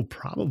 that we will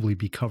probably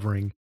be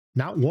covering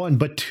not one,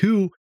 but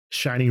two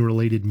Shining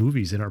related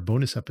movies in our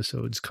bonus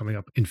episodes coming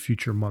up in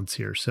future months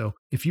here. So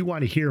if you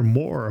want to hear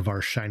more of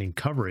our Shining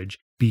coverage,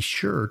 be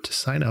sure to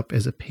sign up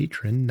as a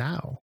patron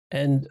now.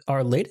 And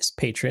our latest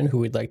patron who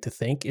we'd like to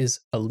thank is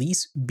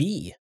Elise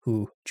B.,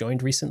 who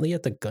joined recently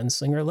at the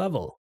Gunslinger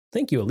level.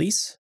 Thank you,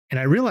 Elise. And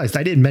I realized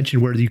I didn't mention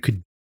where you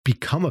could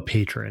become a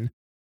patron.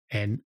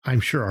 And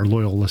I'm sure our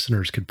loyal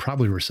listeners could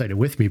probably recite it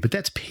with me, but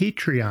that's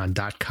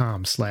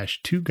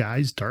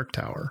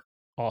patreon.com/2guysdarktower.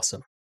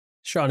 Awesome.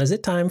 Sean, is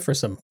it time for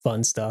some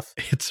fun stuff?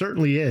 It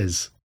certainly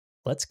is.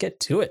 Let's get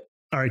to it.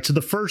 All right. So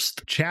the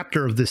first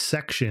chapter of this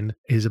section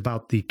is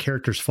about the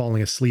characters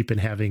falling asleep and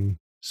having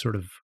sort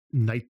of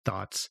night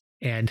thoughts.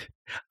 And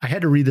I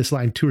had to read this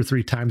line 2 or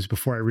 3 times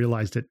before I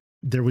realized that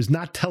there was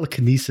not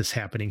telekinesis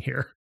happening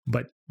here.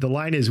 But the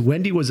line is,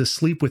 Wendy was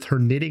asleep with her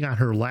knitting on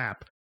her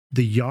lap.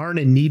 The yarn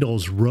and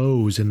needles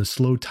rose in the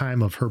slow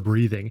time of her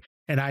breathing.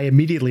 And I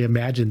immediately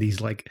imagined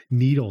these like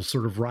needles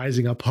sort of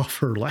rising up off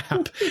her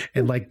lap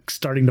and like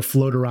starting to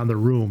float around the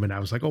room. And I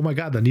was like, oh my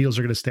God, the needles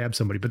are going to stab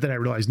somebody. But then I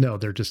realized, no,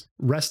 they're just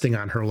resting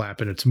on her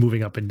lap and it's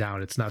moving up and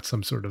down. It's not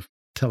some sort of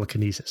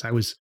telekinesis. I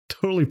was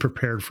totally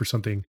prepared for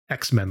something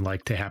X-Men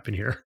like to happen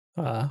here.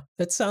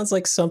 That sounds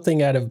like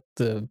something out of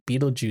the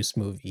Beetlejuice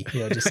movie,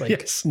 just like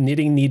Yes.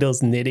 knitting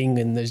needles, knitting,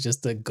 and there's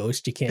just a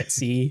ghost you can't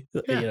see,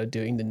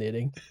 doing the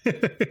knitting.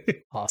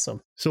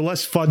 Awesome. So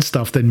less fun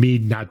stuff than me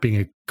not being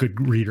a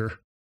good reader.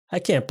 I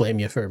can't blame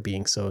you for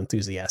being so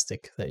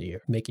enthusiastic that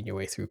you're making your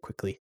way through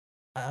quickly.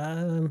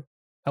 I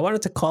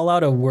wanted to call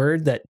out a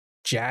word that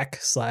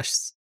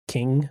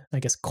Jack/King, I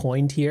guess,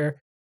 coined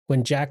here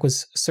when Jack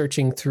was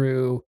searching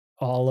through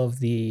all of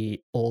the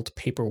old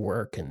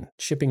paperwork and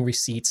shipping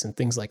receipts and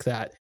things like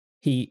that.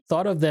 He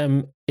thought of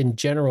them in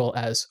general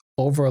as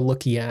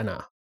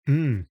overlookiana.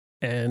 Mm.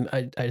 And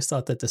I just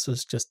thought that this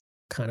was just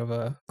kind of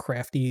a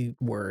crafty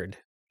word.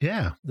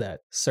 Yeah. That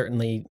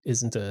certainly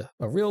isn't a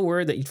real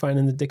word that you'd find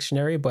in the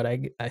dictionary, but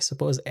I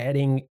suppose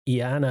adding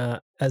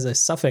iana as a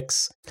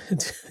suffix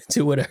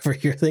to whatever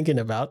you're thinking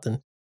about,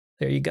 then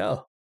there you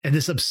go. And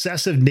this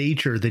obsessive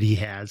nature that he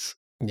has.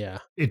 Yeah.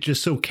 It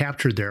just so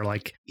captured there.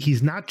 Like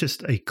he's not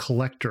just a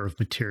collector of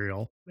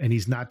material and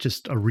he's not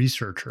just a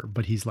researcher,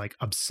 but he's like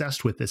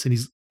obsessed with this. And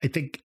I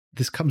think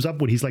this comes up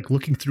when he's like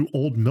looking through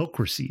old milk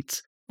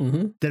receipts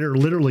that are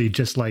literally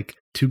just like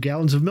 2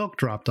 gallons of milk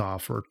dropped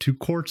off or 2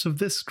 quarts of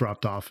this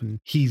dropped off. And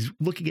he's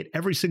looking at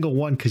every single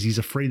one because he's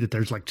afraid that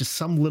there's like just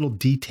some little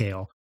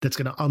detail that's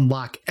going to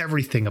unlock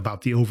everything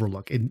about the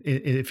Overlook. And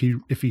if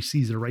he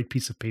sees the right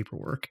piece of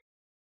paperwork.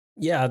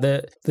 Yeah,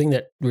 the thing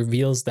that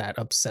reveals that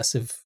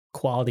obsessive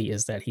quality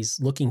is that he's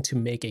looking to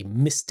make a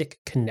mystic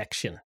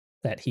connection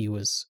that he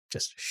was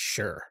just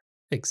sure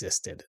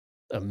existed.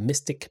 A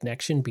mystic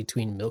connection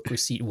between Milk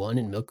Receipt 1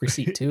 and Milk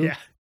Receipt 2? Yeah.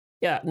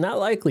 Yeah, not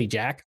likely,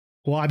 Jack.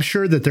 Well, I'm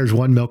sure that there's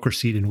one milk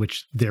receipt in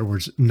which there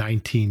was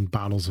 19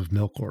 bottles of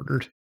milk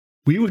ordered.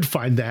 We would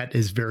find that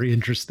is very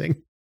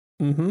interesting.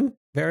 Mm-hmm.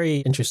 Very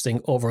interesting,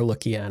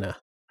 Overlookiana.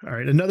 All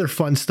right. Another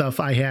fun stuff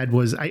I had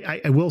was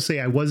I will say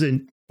I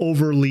wasn't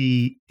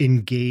overly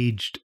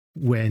engaged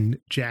when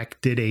Jack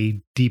did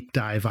a deep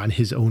dive on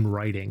his own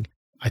writing.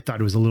 I thought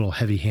it was a little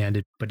heavy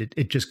handed, but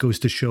it just goes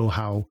to show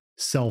how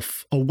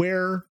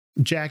self-aware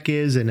Jack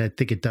is. And I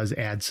think it does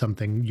add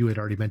something you had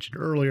already mentioned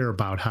earlier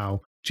about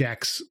how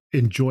Jack's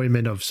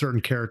enjoyment of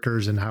certain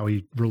characters and how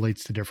he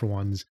relates to different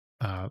ones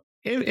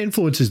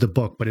influences the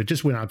book, but it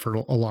just went on for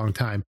a long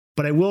time.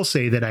 But I will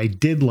say that I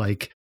did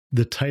like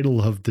the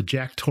title of the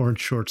Jack Torrance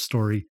short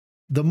story,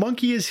 "The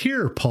Monkey is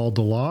Here, Paul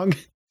DeLong."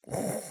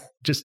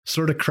 Just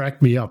sort of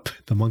cracked me up.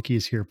 The Monkey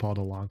is Here, Paul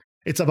DeLong.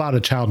 It's about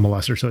a child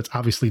molester, so it's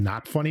obviously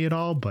not funny at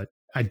all, but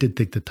I did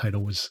think the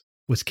title was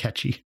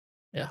catchy.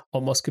 Yeah,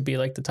 almost could be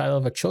like the title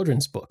of a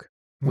children's book,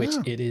 which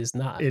it is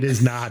not. It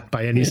is not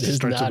by any stretch of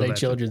the imagination. It is not a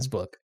children's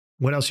book.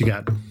 What else you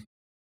got?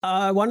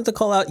 I wanted to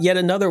call out yet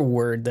another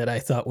word that I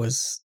thought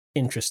was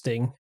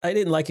interesting. I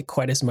didn't like it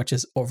quite as much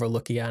as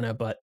Overlookiana,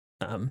 but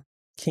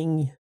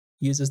King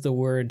uses the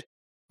word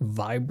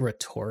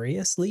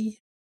vibratoriously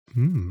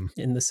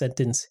in the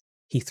sentence,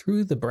 "He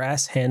threw the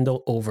brass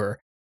handle over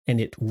and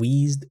it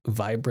wheezed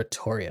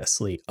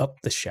vibratoriously up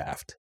the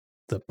shaft,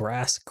 the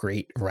brass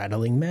grate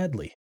rattling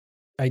madly."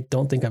 I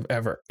don't think I've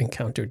ever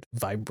encountered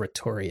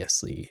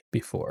vibratoriously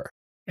before.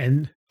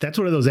 And that's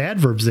one of those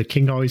adverbs that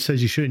King always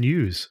says you shouldn't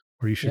use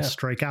or you should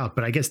strike out.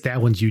 But I guess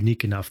that one's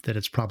unique enough that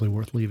it's probably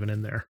worth leaving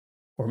in there.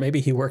 Or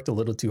maybe he worked a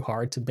little too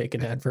hard to make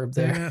an adverb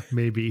there. Yeah,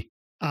 maybe.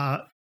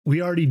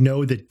 We already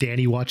know that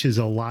Danny watches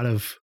a lot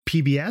of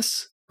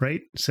PBS,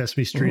 right?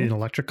 Sesame Street and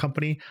Electric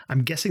Company.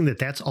 I'm guessing that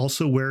that's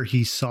also where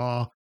he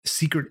saw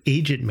Secret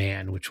Agent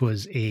Man, which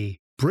was a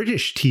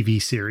British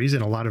TV series,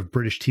 and a lot of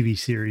British TV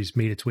series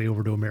made its way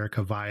over to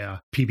America via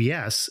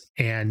PBS.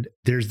 And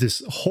there's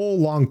this whole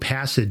long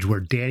passage where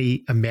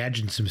Danny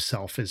imagines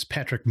himself as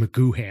Patrick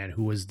McGoohan,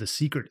 who was the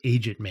secret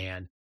agent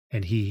man.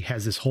 And he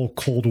has this whole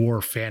Cold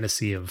War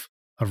fantasy of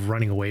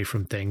running away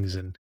from things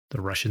and the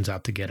Russians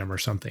out to get him or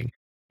something.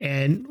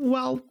 And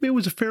while it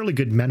was a fairly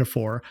good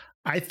metaphor,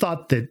 I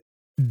thought that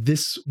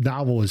this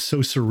novel is so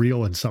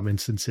surreal in some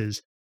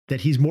instances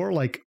that he's more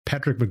like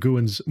Patrick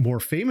McGoohan's more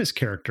famous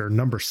character,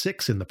 number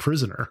 6 in The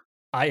Prisoner.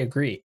 I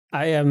agree.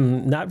 I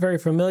am not very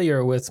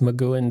familiar with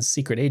McGoohan's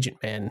Secret Agent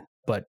Man,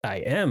 but I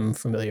am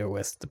familiar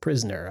with The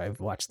Prisoner. I've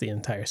watched the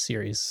entire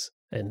series,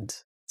 and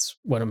it's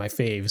one of my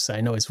faves.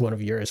 I know it's one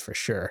of yours for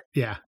sure.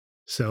 Yeah.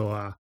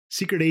 So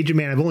Secret Agent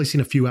Man, I've only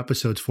seen a few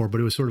episodes for, but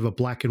it was sort of a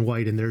black and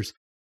white. And there's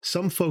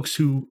some folks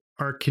who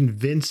are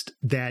convinced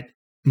that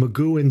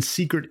McGoohan's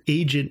Secret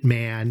Agent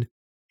Man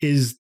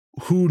is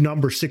who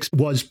number 6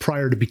 was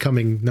prior to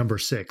becoming number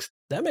 6.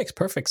 That makes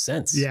perfect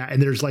sense. Yeah. And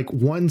there's like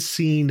one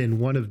scene in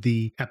one of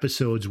the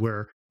episodes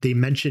where they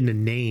mention a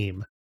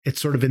name.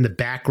 It's sort of in the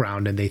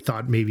background, and they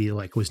thought maybe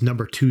like was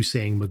number 2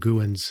 saying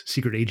McGoohan's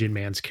Secret Agent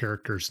Man's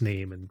character's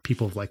name, and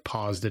people have like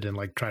paused it and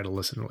like try to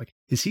listen. Like,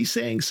 is he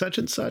saying such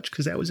and such?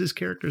 Because that was his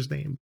character's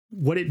name.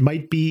 What it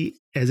might be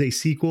as a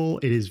sequel,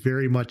 it is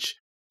very much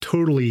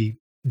totally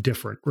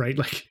different, right?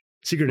 Like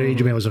Secret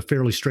Agent Man was a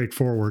fairly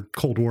straightforward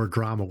Cold War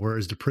drama,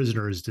 whereas The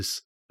Prisoner is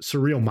this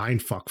surreal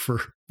mindfuck,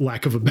 for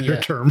lack of a better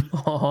term.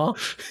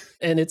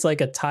 And it's like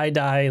a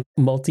tie-dye,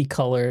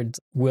 multicolored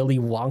Willy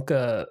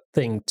Wonka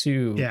thing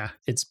too. Yeah.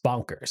 It's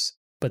bonkers,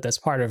 but that's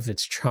part of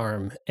its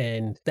charm.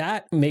 And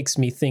that makes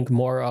me think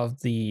more of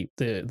the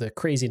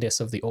craziness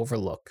of the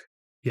Overlook.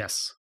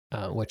 Yes.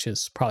 Which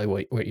is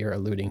probably what you're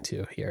alluding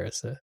to here.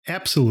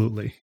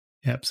 Absolutely.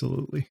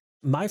 Absolutely.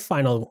 My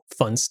final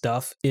fun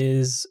stuff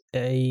is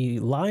a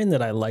line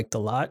that I liked a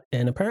lot,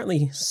 and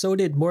apparently so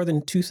did more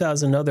than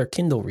 2,000 other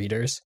Kindle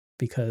readers,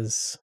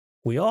 because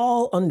we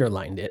all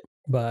underlined it.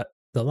 But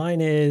the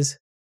line is,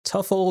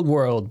 "Tough old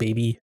world,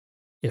 baby.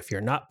 If you're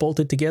not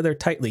bolted together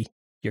tightly,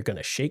 you're going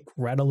to shake,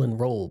 rattle, and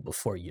roll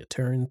before you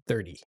turn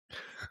 30.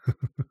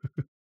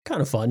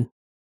 Kind of fun.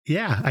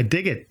 Yeah, I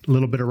dig it. A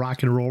little bit of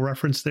rock and roll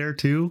reference there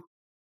too.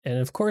 And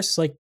of course,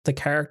 like the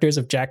characters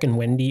of Jack and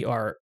Wendy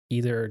are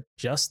either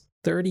just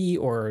 30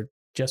 or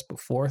just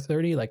before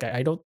 30. Like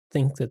I don't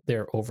think that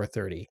they're over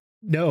 30.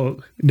 No,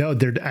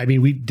 they're, I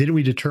mean, we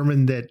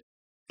determine that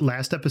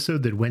last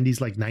episode that Wendy's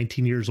like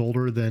 19 years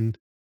older than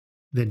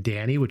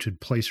Danny, which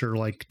would place her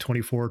like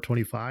 24 or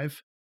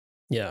 25.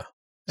 Yeah.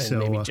 And so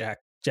maybe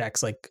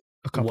Jack's like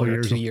a couple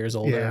years, 2 years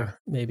older,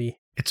 maybe.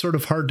 It's sort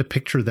of hard to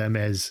picture them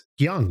as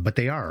young, but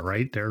they are,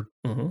 right?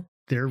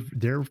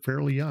 They're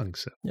fairly young.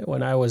 So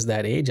when I was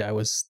that age, I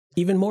was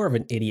even more of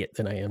an idiot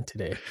than I am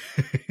today.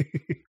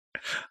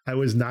 I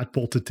was not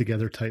bolted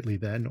together tightly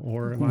then,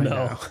 or am I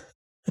now?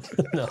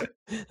 No,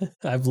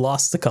 I've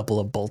lost a couple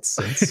of bolts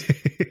since.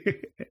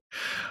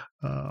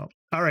 All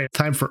right,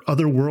 time for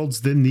Other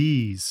Worlds Than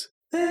These.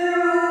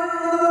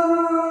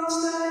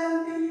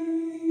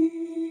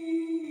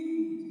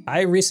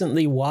 I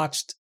recently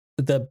watched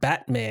The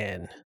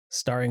Batman,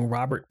 starring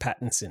Robert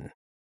Pattinson.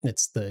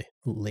 It's the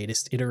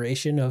latest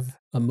iteration of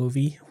a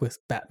movie with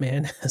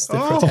Batman as the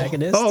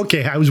protagonist. Oh,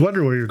 okay. I was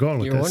wondering where you're going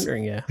with this. You're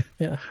wondering,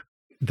 yeah.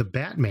 The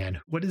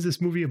Batman. What is this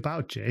movie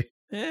about, Jay?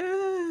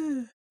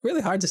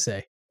 Really hard to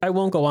say. I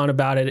won't go on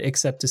about it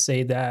except to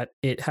say that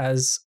it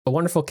has a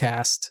wonderful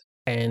cast,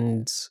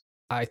 and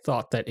I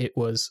thought that it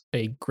was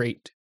a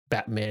great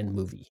Batman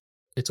movie.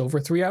 It's over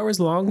 3 hours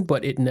long,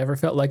 but it never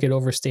felt like it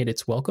overstayed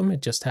its welcome.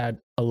 It just had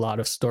a lot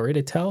of story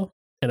to tell,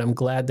 and I'm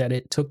glad that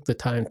it took the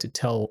time to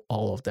tell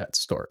all of that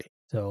story.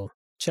 So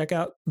check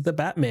out The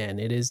Batman.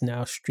 It is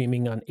now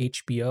streaming on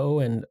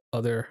HBO and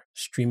other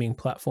streaming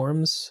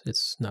platforms.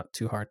 It's not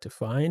too hard to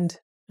find,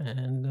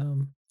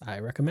 and I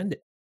recommend it.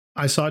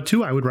 I saw it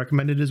too. I would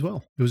recommend it as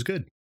well. It was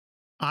good.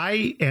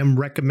 I am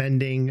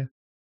recommending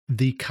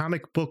the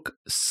comic book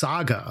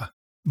Saga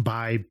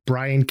by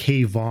Brian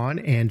K. Vaughan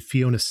and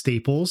Fiona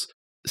Staples.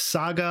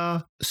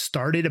 Saga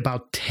started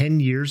about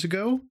 10 years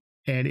ago,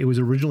 and it was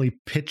originally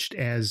pitched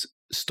as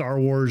Star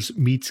Wars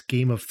meets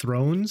Game of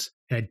Thrones.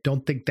 And I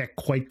don't think that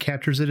quite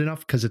captures it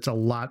enough because it's a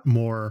lot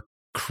more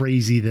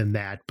crazy than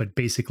that. But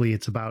basically,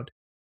 it's about...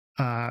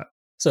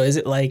 So is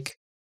it like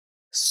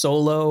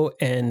Solo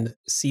and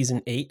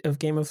season 8 of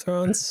Game of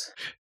Thrones?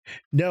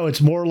 No,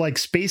 it's more like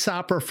space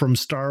opera from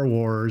Star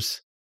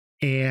Wars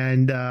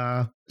and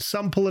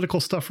some political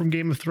stuff from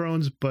Game of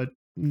Thrones, but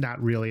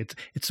not really.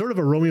 It's sort of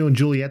a Romeo and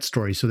Juliet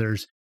story. So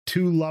there's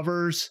two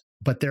lovers,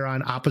 but they're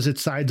on opposite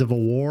sides of a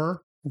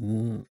war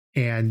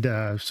and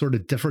sort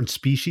of different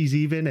species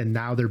even. And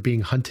now they're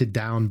being hunted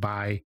down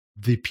by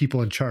the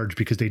people in charge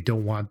because they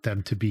don't want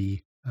them to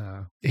be,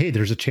 hey,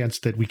 there's a chance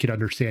that we could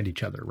understand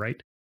each other,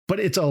 right? But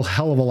it's a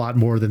hell of a lot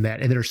more than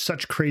that. And there's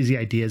such crazy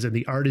ideas and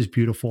the art is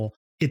beautiful.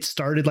 It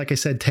started, like I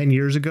said, 10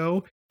 years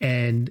ago.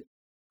 And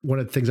one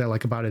of the things I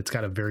like about it, it's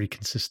got a very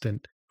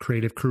consistent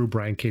creative crew.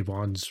 Brian K.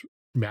 Vaughan's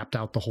mapped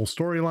out the whole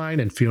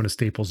storyline, and Fiona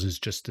Staples is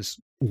just this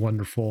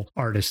wonderful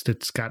artist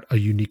that's got a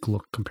unique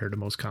look compared to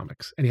most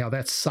comics. Anyhow,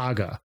 that's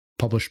Saga,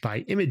 published by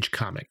Image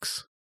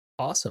Comics.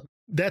 Awesome.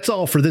 That's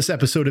all for this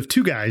episode of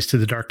Two Guys to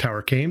the Dark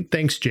Tower Came.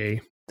 Thanks,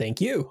 Jay.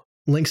 Thank you.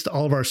 Links to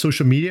all of our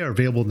social media are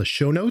available in the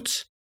show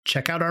notes.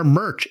 Check out our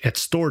merch at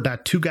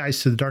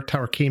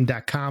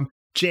store.twoguys-to-the-darktowercame.com.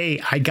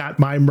 Jay, I got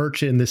my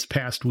merch in this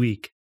past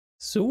week.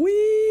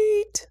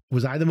 Sweet.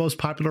 Was I the most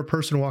popular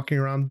person walking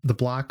around the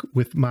block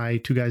with my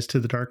Two Guys to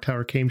the Dark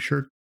Tower Came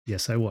shirt?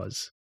 Yes, I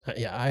was.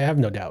 Yeah, I have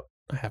no doubt.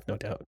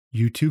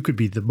 You too could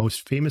be the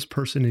most famous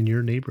person in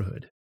your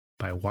neighborhood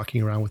by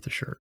walking around with the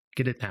shirt.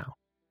 Get it now.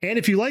 And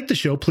if you like the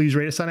show, please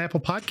rate us on Apple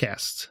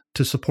Podcasts.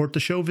 To support the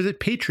show, visit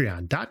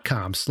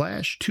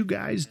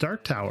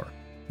patreon.com/2guysdarktower.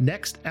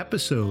 Next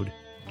episode,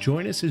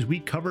 join us as we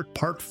cover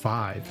part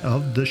 5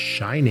 of The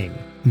Shining,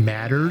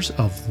 Matters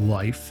of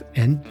Life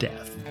and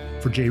Death.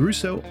 For Jay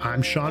Russo,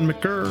 I'm Sean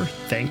McGurr.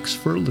 Thanks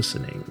for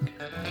listening.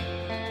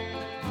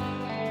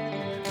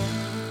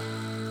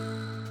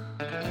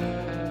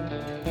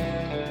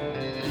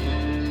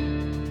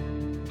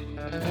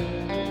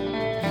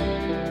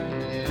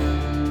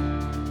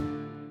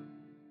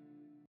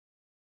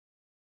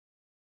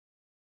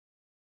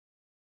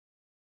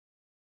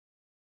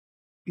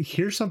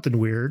 Here's something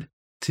weird.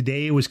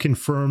 Today it was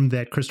confirmed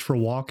that Christopher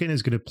Walken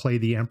is going to play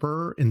the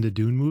Emperor in the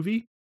Dune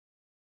movie.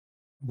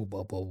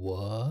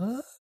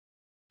 What?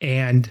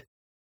 And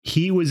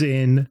he was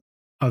in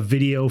a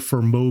video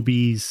for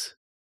Moby's.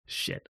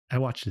 Shit, I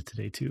watched it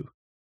today too.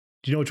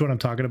 Do you know which one I'm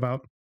talking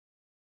about?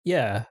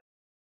 Yeah.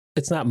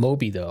 It's not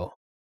Moby though.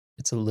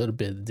 It's a little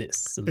bit of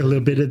this. A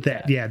little bit of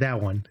that. Yeah,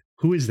 that one.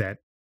 Who is that?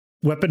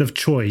 Weapon of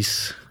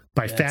Choice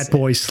by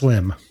Fatboy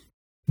Slim.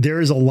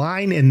 There is a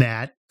line in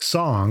that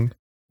song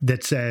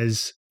that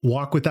says,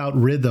 "Walk without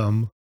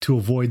rhythm to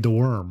avoid the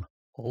worm."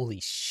 Holy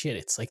shit.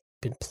 It's like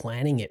been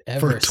planning it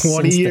ever for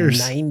 20 since years.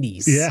 The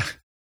 90s. Yeah.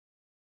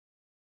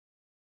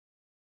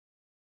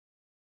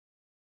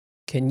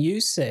 Can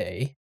you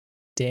say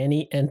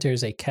Danny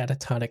enters a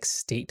catatonic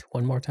state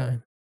one more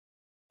time?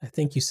 I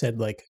think you said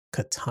like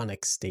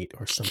catonic state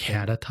or something.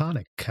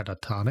 Catatonic,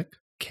 catatonic.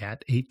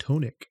 Catton,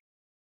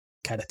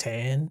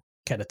 cataton,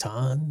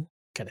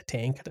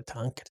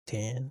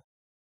 catatan.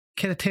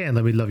 Catatan,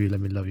 let me love you,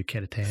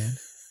 Catatan.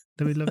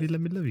 Let me love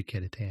you,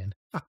 Catatan.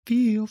 I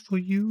feel for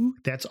you.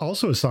 That's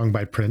also a song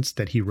by Prince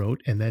that he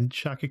wrote, and then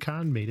Shaka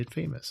Khan made it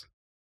famous.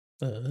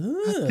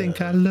 I think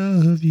I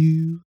love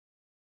you.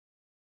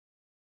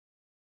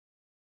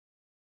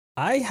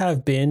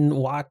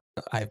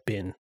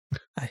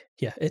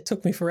 It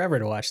took me forever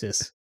to watch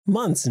this.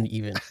 Months and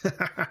even.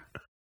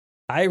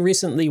 I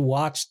recently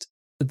watched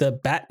The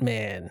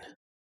Batman.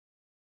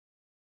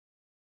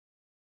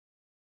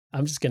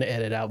 I'm just going to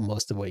edit out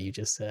most of what you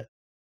just said.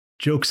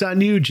 Joke's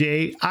on you,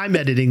 Jay. I'm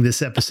editing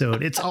this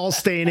episode. It's all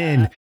staying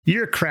in.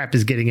 Your crap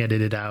is getting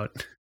edited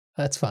out.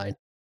 That's fine.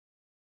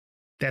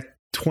 That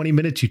 20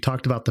 minutes you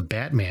talked about the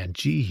Batman.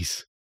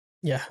 Jeez.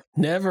 Yeah,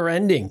 never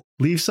ending.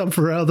 Leave some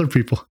for other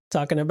people.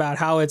 Talking about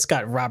how it's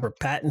got Robert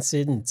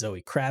Pattinson and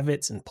Zoe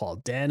Kravitz and Paul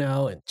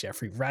Dano and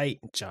Jeffrey Wright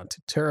and John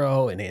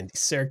Turturro and Andy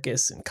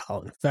Serkis and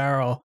Colin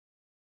Farrell.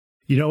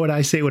 You know what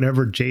I say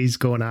whenever Jay's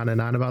going on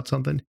and on about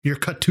something? You're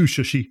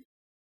Katusha-shi.